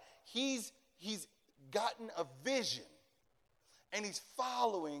God, he's gotten a vision, and he's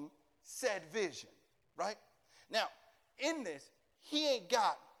following said vision, right? Now, in this, he ain't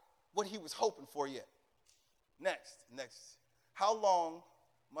got what he was hoping for yet. Next. How long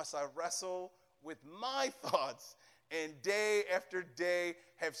must I wrestle with my thoughts and day after day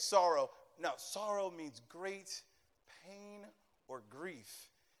have sorrow? Now, sorrow means great pain or grief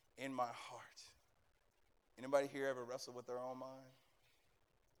in my heart. Anybody here ever wrestle with their own mind?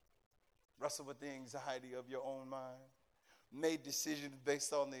 Wrestle with the anxiety of your own mind? Made decisions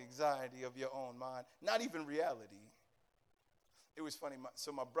based on the anxiety of your own mind? Not even reality. It was funny.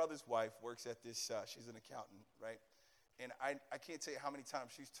 So my brother's wife works at this, she's an accountant, right? And I can't tell you how many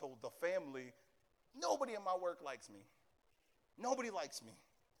times she's told the family, nobody in my work likes me. Nobody likes me.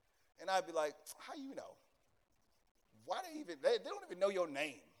 And I'd be like, how you know? Why they don't even know your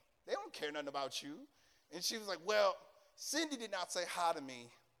name. They don't care nothing about you. And she was like, well, Cindy did not say hi to me.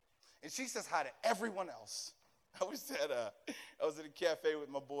 And she says hi to everyone else. I was at a cafe with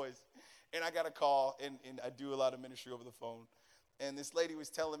my boys, and I got a call, and I do a lot of ministry over the phone. And this lady was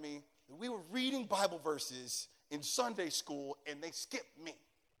telling me that we were reading Bible verses in Sunday school, and they skipped me.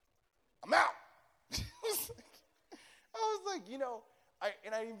 I'm out. I was like,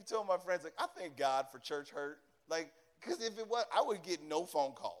 I even told my friends, like, I thank God for church hurt. Like, because if it was, I would get no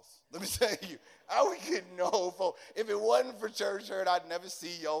phone calls. Let me tell you, I would get no phone. If it wasn't for church hurt, I'd never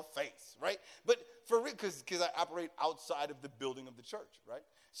see your face, right? But for real, because I operate outside of the building of the church, right?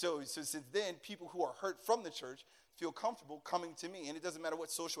 So since then, people who are hurt from the church feel comfortable coming to me. And it doesn't matter what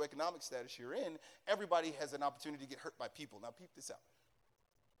socioeconomic status you're in. Everybody has an opportunity to get hurt by people. Now, peep this out.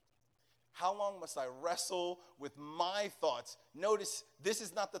 How long must I wrestle with my thoughts? Notice, this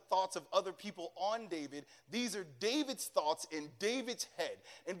is not the thoughts of other people on David. These are David's thoughts in David's head.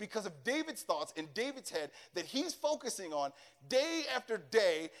 And because of David's thoughts in David's head that he's focusing on, day after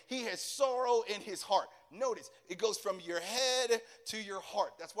day, he has sorrow in his heart. Notice, it goes from your head to your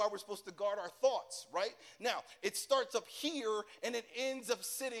heart. That's why we're supposed to guard our thoughts, right? Now, it starts up here, and it ends up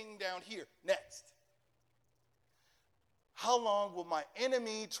sitting down here. Next. How long will my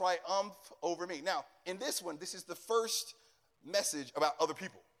enemy triumph over me? Now, in this one, this is the first message about other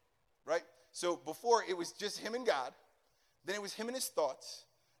people, right? So before, it was just him and God. Then it was him and his thoughts.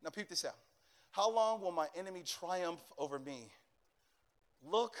 Now, peep this out. How long will my enemy triumph over me?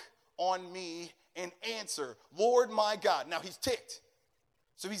 Look on me and answer, Lord my God. Now, he's ticked.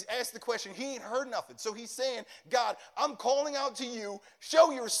 So he's asked the question. He ain't heard nothing. So he's saying, God, I'm calling out to you.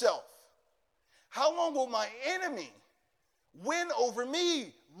 Show yourself. How long will my enemy win over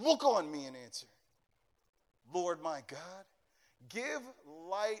me? Look on me and answer. Lord my God, give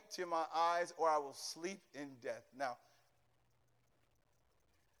light to my eyes, or I will sleep in death. Now,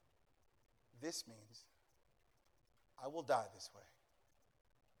 this means I will die this way.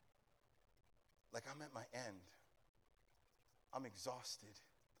 Like I'm at my end. I'm exhausted.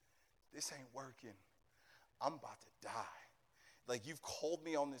 This ain't working. I'm about to die. Like you've called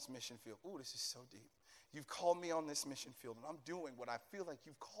me on this mission field. Ooh, this is so deep. You've called me on this mission field, and I'm doing what I feel like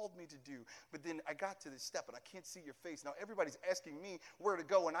you've called me to do. But then I got to this step, and I can't see your face. Now, everybody's asking me where to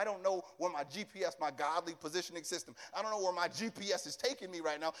go, and I don't know where my GPS, my godly positioning system, I don't know where my GPS is taking me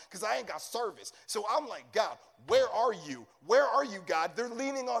right now because I ain't got service. So I'm like, God, where are you? Where are you, God? They're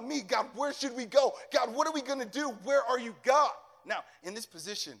leaning on me. God, where should we go? God, what are we going to do? Where are you, God? Now, in this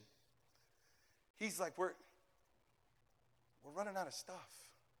position, he's like, we're running out of stuff.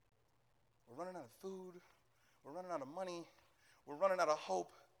 We're running out of food. We're running out of money. We're running out of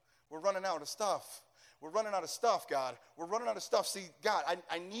hope. We're running out of stuff. We're running out of stuff, God. We're running out of stuff. See, God,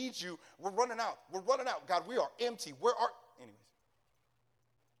 I need you. We're running out. We're running out. God, we are empty. Where are... Anyways.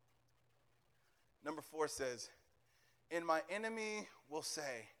 Number 4 says, and my enemy will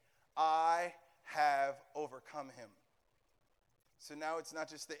say, I have overcome him. So now it's not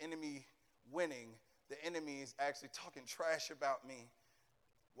just the enemy winning. The enemy is actually talking trash about me.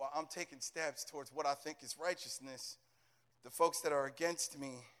 While I'm taking steps towards what I think is righteousness, the folks that are against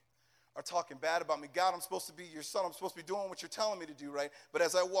me are talking bad about me. God, I'm supposed to be your son. I'm supposed to be doing what you're telling me to do, right? But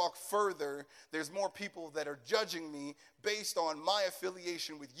as I walk further, there's more people that are judging me based on my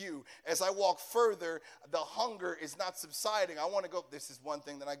affiliation with you. As I walk further, the hunger is not subsiding. I want to go. This is one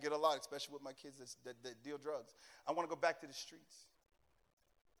thing that I get a lot, especially with my kids that deal drugs. I want to go back to the streets.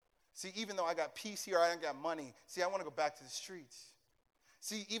 See, even though I got peace here, I ain't got money. See, I want to go back to the streets.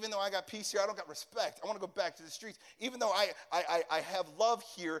 See, even though I got peace here, I don't got respect. I want to go back to the streets. Even though I have love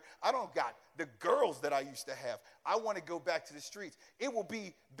here, I don't got the girls that I used to have. I want to go back to the streets. It will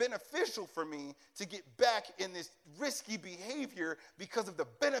be beneficial for me to get back in this risky behavior because of the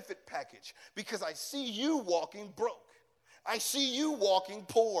benefit package. Because I see you walking broke. I see you walking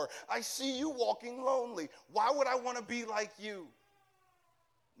poor. I see you walking lonely. Why would I want to be like you?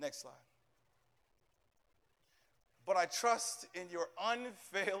 Next slide. But I trust in your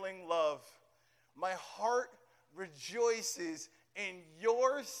unfailing love. My heart rejoices in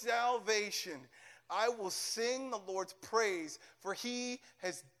your salvation. I will sing the Lord's praise, for he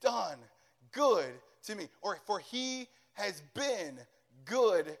has done good to me, or for he has been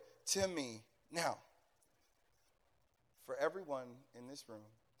good to me. Now, for everyone in this room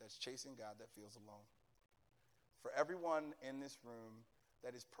that's chasing God that feels alone, for everyone in this room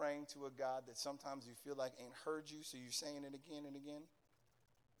that is praying to a God that sometimes you feel like ain't heard you, so you're saying it again and again.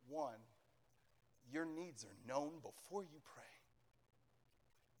 1, your needs are known before you pray.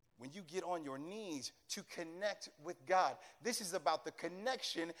 When you get on your knees to connect with God, this is about the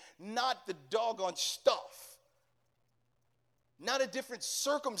connection, not the doggone stuff. Not a different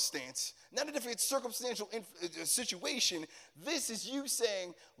circumstance, not a different circumstantial situation. This is you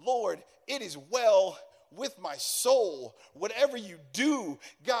saying, Lord, it is well with my soul. Whatever you do,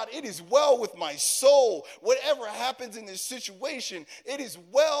 God, it is well with my soul. Whatever happens in this situation, it is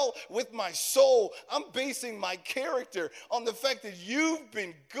well with my soul. I'm basing my character on the fact that you've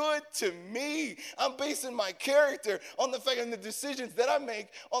been good to me. I'm basing my character on the fact and the decisions that I make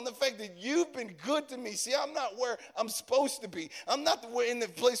on the fact that you've been good to me. See, I'm not where I'm supposed to be. I'm not in the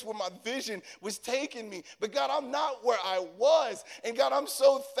place where my vision was taking me. But God, I'm not where I was. And God, I'm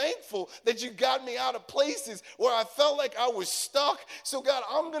so thankful that you got me out of places where I felt like I was stuck. So God,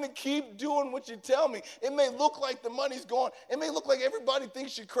 I'm going to keep doing what you tell me. It may look like the money's gone. It may look like everybody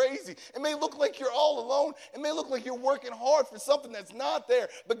thinks you're crazy. It may look like you're all alone. It may look like you're working hard for something that's not there.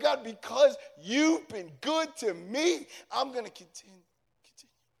 But God, because you've been good to me, I'm going to continue.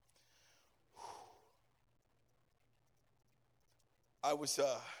 I was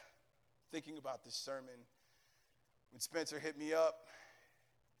thinking about this sermon when Spencer hit me up.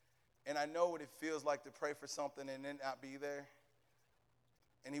 And I know what it feels like to pray for something and then not be there.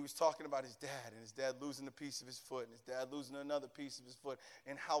 And he was talking about his dad, and his dad losing a piece of his foot, and his dad losing another piece of his foot,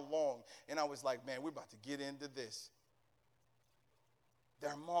 and how long. And I was like, man, we're about to get into this.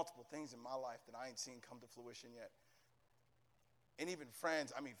 There are multiple things in my life that I ain't seen come to fruition yet. And even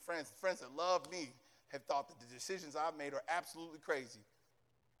friends that love me have thought that the decisions I've made are absolutely crazy.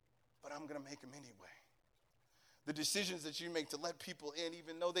 But I'm going to make them anyway. The decisions that you make to let people in,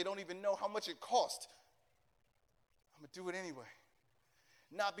 even though they don't even know how much it cost, I'm going to do it anyway.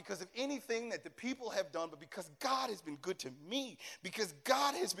 Not because of anything that the people have done, but because God has been good to me. Because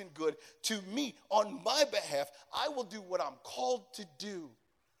God has been good to me on my behalf, I will do what I'm called to do.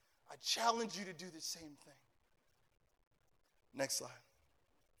 I challenge you to do the same thing. Next slide.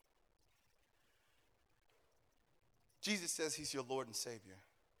 Jesus says he's your Lord and Savior.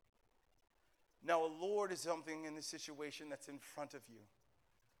 Now, a Lord is something in the situation that's in front of you.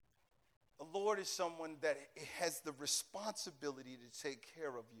 A Lord is someone that has the responsibility to take care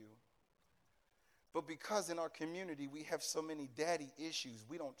of you. But because in our community we have so many daddy issues,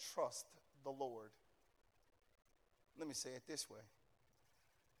 we don't trust the Lord. Let me say it this way.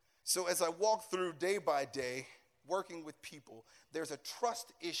 So as I walk through day by day, working with people, there's a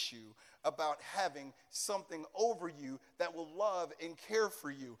trust issue about having something over you that will love and care for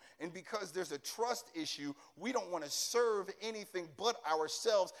you. And because there's a trust issue, we don't want to serve anything but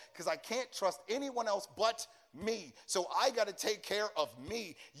ourselves, because I can't trust anyone else but me. So I got to take care of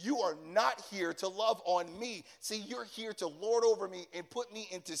me. You are not here to love on me. See, you're here to lord over me and put me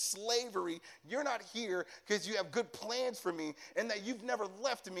into slavery. You're not here because you have good plans for me and that you've never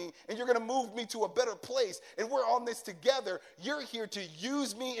left me and you're going to move me to a better place. And we're on this together. You're here to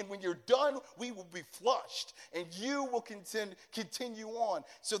use me, and when you're done, we will be flushed and you will continue on.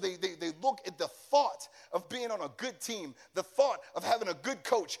 So they look at the thought of being on a good team, the thought of having a good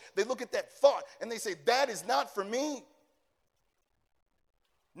coach. They look at that thought and they say, that is not for me.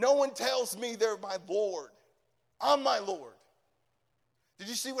 No one tells me they're my Lord. I'm my Lord. Did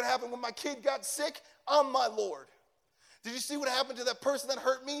you see what happened when my kid got sick? I'm my Lord. Did you see what happened to that person that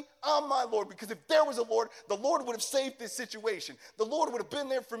hurt me? I'm my Lord. Because if there was a Lord, the Lord would have saved this situation. The Lord would have been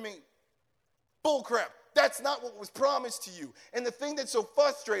there for me. Bull crap. That's not what was promised to you. And the thing that's so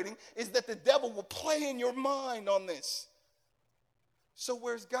frustrating is that the devil will play in your mind on this. So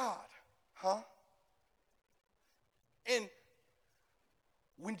where's God? Huh? And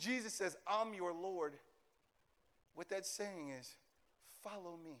when Jesus says, I'm your Lord, what that's saying is,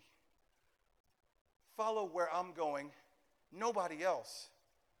 follow me. Follow where I'm going, nobody else.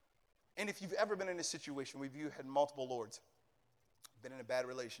 And if you've ever been in a situation where you had multiple lords, been in a bad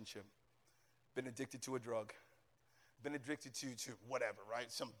relationship, been addicted to a drug, been addicted to whatever,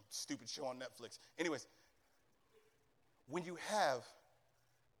 right? Some stupid show on Netflix. Anyways, when you have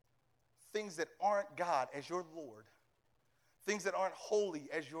things that aren't God as your Lord, things that aren't holy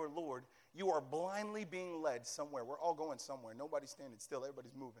as your Lord, you are blindly being led somewhere. We're all going somewhere. Nobody's standing still.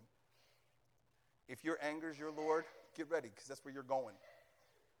 Everybody's moving. If your anger is your Lord, get ready, because that's where you're going.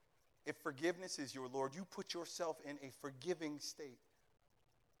 If forgiveness is your Lord, you put yourself in a forgiving state.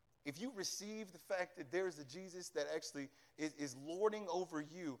 If you receive the fact that there's a Jesus that actually is lording over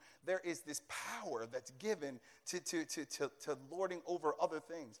you, there is this power that's given to lording over other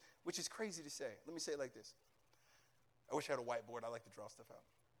things, which is crazy to say. Let me say it like this. I wish I had a whiteboard. I like to draw stuff out.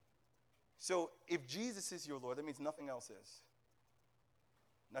 So if Jesus is your Lord, that means nothing else is.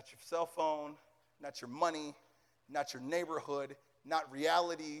 Not your cell phone, not your money, not your neighborhood, not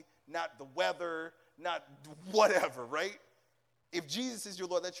reality, not the weather, not whatever, right? If Jesus is your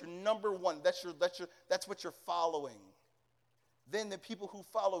Lord, that's your number one. That's what you're following. Then the people who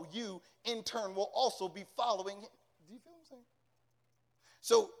follow you, in turn, will also be following him. Do you feel what I'm saying?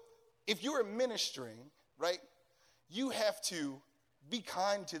 So if you're ministering, right, you have to be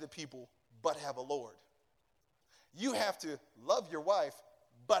kind to the people, but have a Lord. You have to love your wife,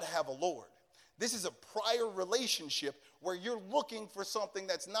 but have a Lord. This is a prior relationship where you're looking for something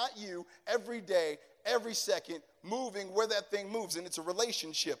that's not you every day, every second, moving where that thing moves, and it's a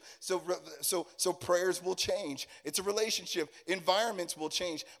relationship. So prayers will change. It's a relationship. Environments will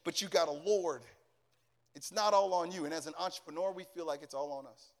change, but you got a Lord. It's not all on you. And as an entrepreneur, we feel like it's all on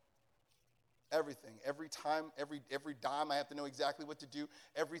us. Everything, every time, every dime, I have to know exactly what to do.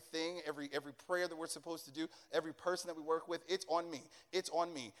 Everything, every prayer that we're supposed to do, every person that we work with, it's on me. It's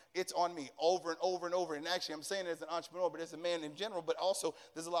on me. It's on me over and over and over. And actually, I'm saying it as an entrepreneur, but as a man in general, but also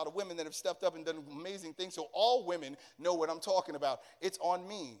there's a lot of women that have stepped up and done amazing things. So all women know what I'm talking about. It's on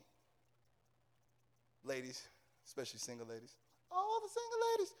me. Ladies, especially single ladies. All the single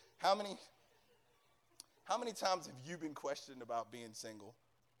ladies. How many times have you been questioned about being single?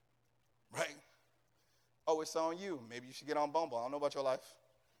 Right? Oh, it's on you. Maybe you should get on Bumble. I don't know about your life.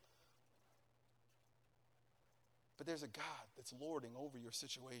 But there's a God that's lording over your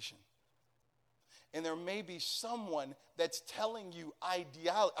situation. And there may be someone that's telling you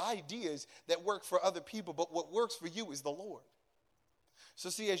ideas that work for other people, but what works for you is the Lord. So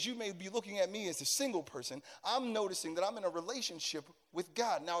see, as you may be looking at me as a single person, I'm noticing that I'm in a relationship with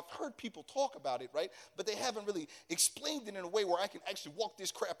God. Now, I've heard people talk about it, right? But they haven't really explained it in a way where I can actually walk this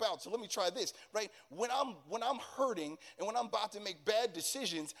crap out. So let me try this, right? When I'm hurting and when I'm about to make bad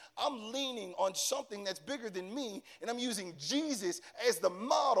decisions, I'm leaning on something that's bigger than me, and I'm using Jesus as the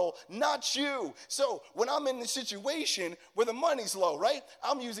model, not you. So when I'm in the situation where the money's low, right?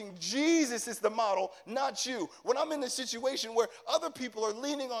 I'm using Jesus as the model, not you. When I'm in the situation where other people are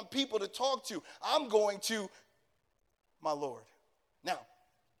leaning on people to talk to, I'm going to my Lord. Now,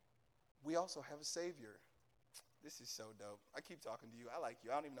 we also have a Savior. This is so dope. I keep talking to you. I like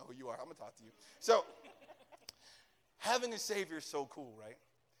you. I don't even know who you are. I'm going to talk to you. So, having a Savior is so cool, right?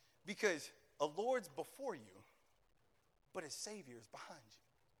 Because a Lord's before you, but a Savior is behind you.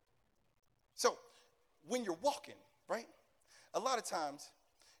 So, when you're walking, right? A lot of times,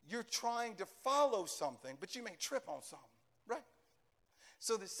 you're trying to follow something, but you may trip on something, right?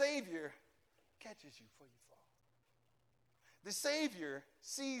 So the Savior catches you before you fall. The Savior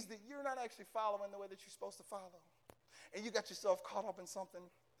sees that you're not actually following the way that you're supposed to follow. And you got yourself caught up in something.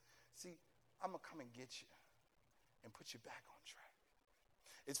 See, I'm going to come and get you and put you back on track.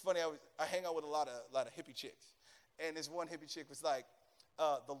 It's funny, I hang out with a lot of hippie chicks. And this one hippie chick was like,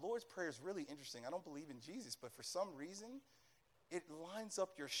 the Lord's Prayer is really interesting. I don't believe in Jesus, but for some reason, it lines up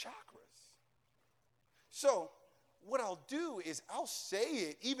your chakras. So what I'll do is I'll say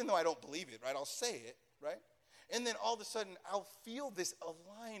it, even though I don't believe it, right? I'll say it, right? And then all of a sudden, I'll feel this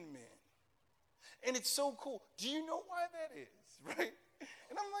alignment. And it's so cool. Do you know why that is, right?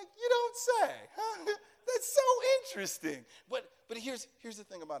 And I'm like, you don't say, huh? That's so interesting. But here's the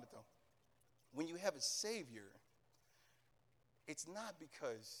thing about it, though. When you have a Savior, it's not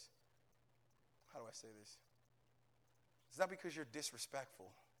because, how do I say this? It's not because you're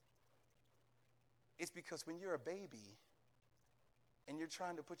disrespectful. It's because when you're a baby and you're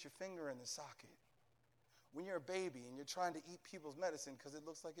trying to put your finger in the socket, when you're a baby and you're trying to eat people's medicine because it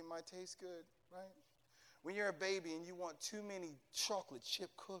looks like it might taste good, right? When you're a baby and you want too many chocolate chip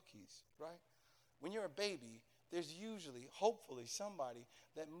cookies, right? When you're a baby, there's usually, hopefully, somebody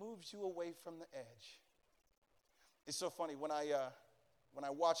that moves you away from the edge. It's so funny, when I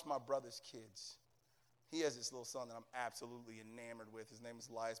watch my brother's kids, he has this little son that I'm absolutely enamored with. His name is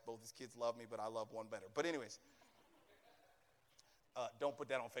Elias. Both his kids love me, but I love one better. But anyways, don't put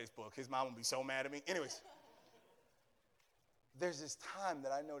that on Facebook. His mom will be so mad at me. Anyways, there's this time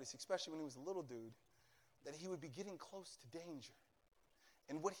that I noticed, especially when he was a little dude, that he would be getting close to danger.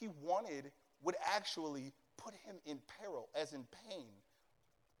 And what he wanted would actually put him in peril, as in pain.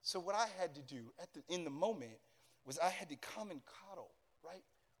 So what I had to do in the moment was I had to come and cuddle, right?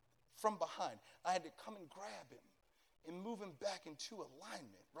 From behind. I had to come and grab him and move him back into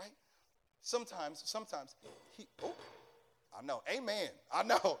alignment, right? Sometimes I know, amen. I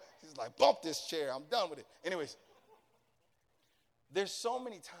know. He's like, bump this chair. I'm done with it. Anyways, there's so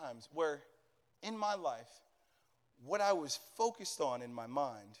many times where in my life, what I was focused on in my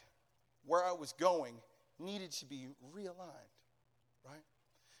mind, where I was going, needed to be realigned, right?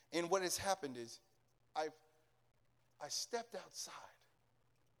 And what has happened is I stepped outside.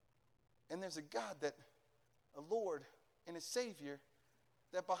 And there's a God a Lord and a Savior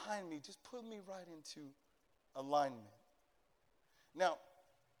that behind me just put me right into alignment. Now,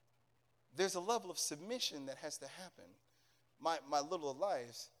 there's a level of submission that has to happen. My little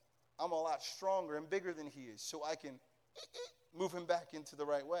Elias, I'm a lot stronger and bigger than he is, so I can move him back into the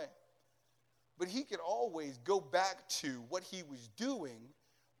right way. But he could always go back to what he was doing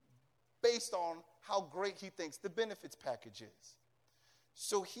based on how great he thinks the benefits package is.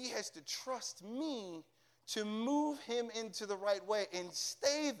 So he has to trust me to move him into the right way and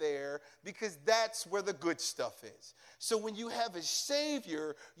stay there because that's where the good stuff is. So when you have a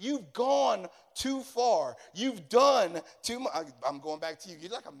Savior, you've gone too far. You've done too much. I'm going back to you.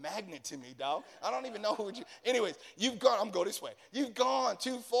 You're like a magnet to me, dog. I don't even know who you. Anyways, I'm going to go this way. You've gone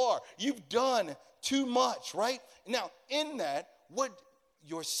too far. You've done too much, right? Now, in that, what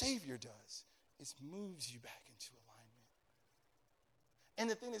your Savior does is moves you back into alignment. And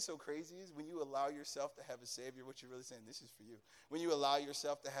the thing that's so crazy is when you allow yourself to have a Savior, what you're really saying, this is for you. When you allow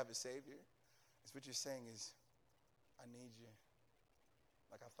yourself to have a Savior, it's what you're saying is, I need you.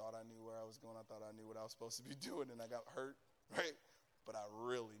 Like I thought I knew where I was going. I thought I knew what I was supposed to be doing, and I got hurt, right? But I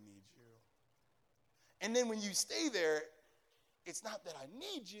really need you. And then when you stay there, it's not that I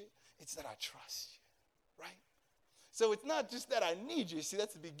need you, it's that I trust you, right? So it's not just that I need you. See,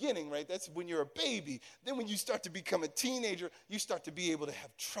 that's the beginning, right? That's when you're a baby. Then when you start to become a teenager, you start to be able to have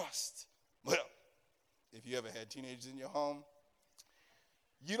trust. Well, if you ever had teenagers in your home,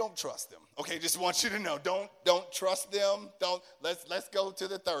 you don't trust them. Okay, just want you to know, don't trust them. Let's go to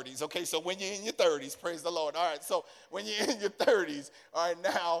the 30s. Okay, so when you're in your 30s, praise the Lord. All right, so when you're in your 30s, all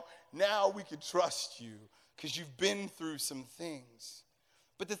right, now we can trust you because you've been through some things.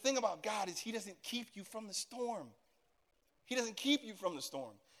 But the thing about God is he doesn't keep you from the storm. He doesn't keep you from the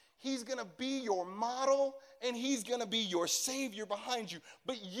storm. He's going to be your model, and he's going to be your Savior behind you.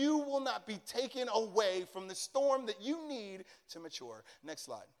 But you will not be taken away from the storm that you need to mature. Next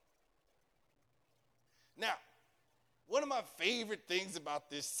slide. Now, one of my favorite things about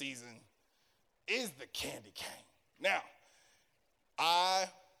this season is the candy cane. Now, I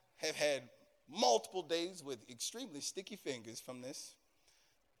have had multiple days with extremely sticky fingers from this,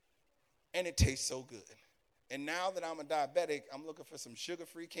 and it tastes so good. And now that I'm a diabetic, I'm looking for some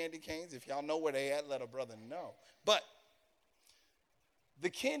sugar-free candy canes. If y'all know where they at, let a brother know. But the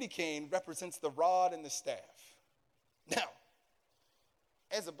candy cane represents the rod and the staff. Now,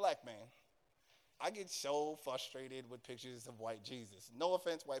 as a black man, I get so frustrated with pictures of white Jesus. No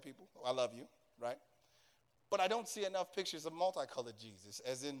offense, white people. I love you, right? But I don't see enough pictures of multicolored Jesus,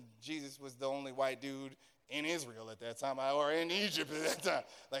 as in Jesus was the only white dude in Israel at that time, or in Egypt at that time.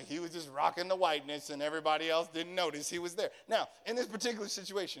 Like, he was just rocking the whiteness, and everybody else didn't notice he was there. Now, in this particular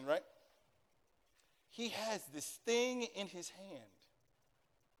situation, right, he has this thing in his hand.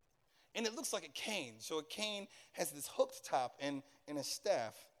 And it looks like a cane. So a cane has this hooked top and a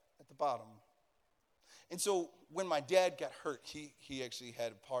staff at the bottom. And so when my dad got hurt, he actually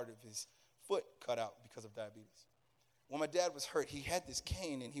had a part of his foot cut out because of diabetes. When my dad was hurt, he had this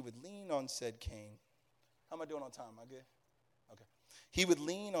cane, and he would lean on said cane. How am I doing on time? Am I good? Okay. He would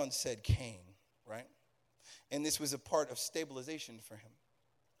lean on said cane, right? And this was a part of stabilization for him.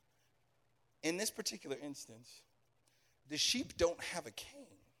 In this particular instance, the sheep don't have a cane.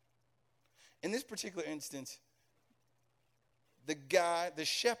 In this particular instance, the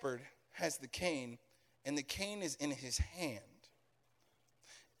shepherd has the cane, and the cane is in his hand.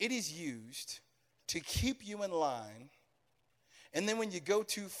 It is used to keep you in line, and then when you go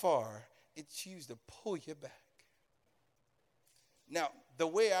too far, it's used to pull you back. Now, the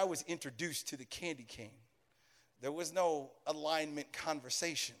way I was introduced to the candy cane, there was no alignment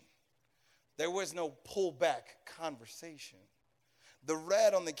conversation. There was no pullback conversation. The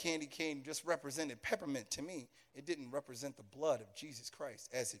red on the candy cane just represented peppermint to me. It didn't represent the blood of Jesus Christ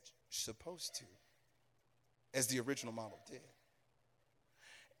as it's supposed to, as the original model did.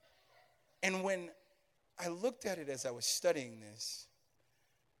 And when I looked at it as I was studying this,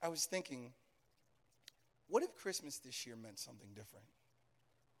 I was thinking, what if Christmas this year meant something different?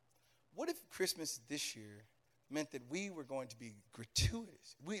 What if Christmas this year meant that we were going to be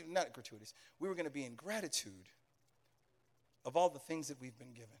gratuitous? We were going to be in gratitude of all the things that we've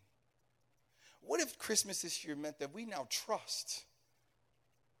been given. What if Christmas this year meant that we now trust,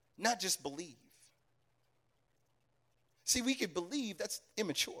 not just believe? See, we could believe, that's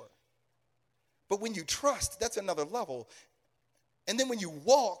immature. But when you trust, that's another level. And then when you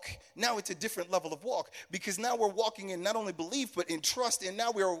walk, now it's a different level of walk, because now we're walking in not only belief, but in trust, and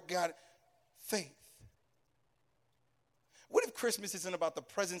now we're got faith. What if Christmas isn't about the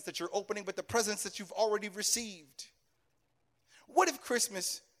presents that you're opening, but the presents that you've already received? What if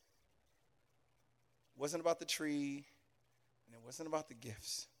Christmas wasn't about the tree, and it wasn't about the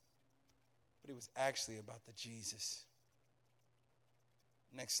gifts, but it was actually about the Jesus?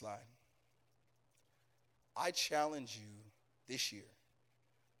 Next slide. I challenge you this year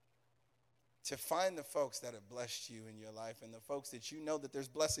to find the folks that have blessed you in your life, and the folks that you know that there's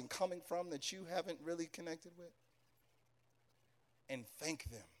blessing coming from that you haven't really connected with, and thank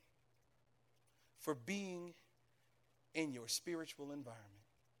them for being in your spiritual environment.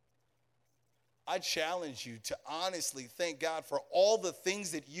 I challenge you to honestly thank God for all the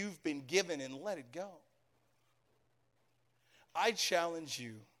things that you've been given and let it go. I challenge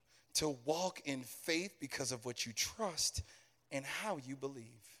you to walk in faith because of what you trust and how you believe.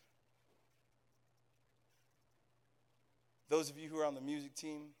 Those of you who are on the music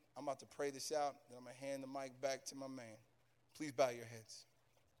team, I'm about to pray this out, then I'm going to hand the mic back to my man. Please bow your heads.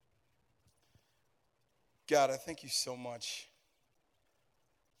 God, I thank you so much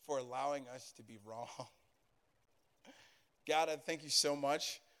for allowing us to be wrong. God, I thank you so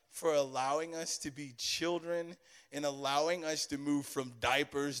much for allowing us to be children and allowing us to move from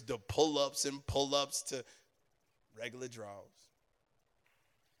diapers to pull-ups and pull-ups to regular draws.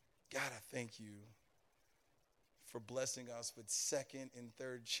 God, I thank you for blessing us with second and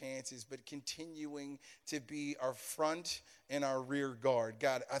third chances, but continuing to be our front and our rear guard.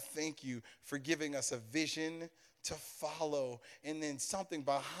 God, I thank you for giving us a vision to follow and then something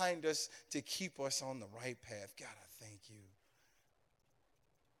behind us to keep us on the right path. God, I thank you.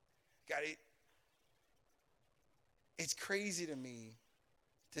 God, it's crazy to me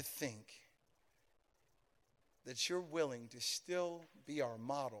to think that you're willing to still be our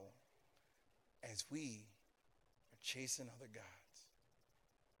model as we are chasing other gods.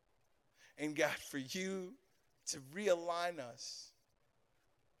 And God, for you to realign us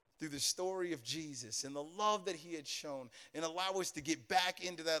through the story of Jesus and the love that he had shown, and allow us to get back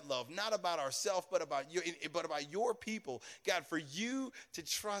into that love, not about ourselves, but about your people. God, for you to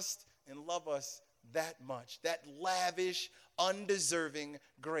trust and love us that much, that lavish, undeserving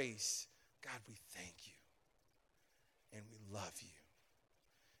grace. God, we thank you and we love you.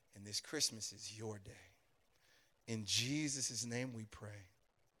 And this Christmas is your day. In Jesus' name we pray.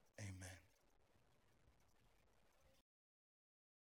 Amen.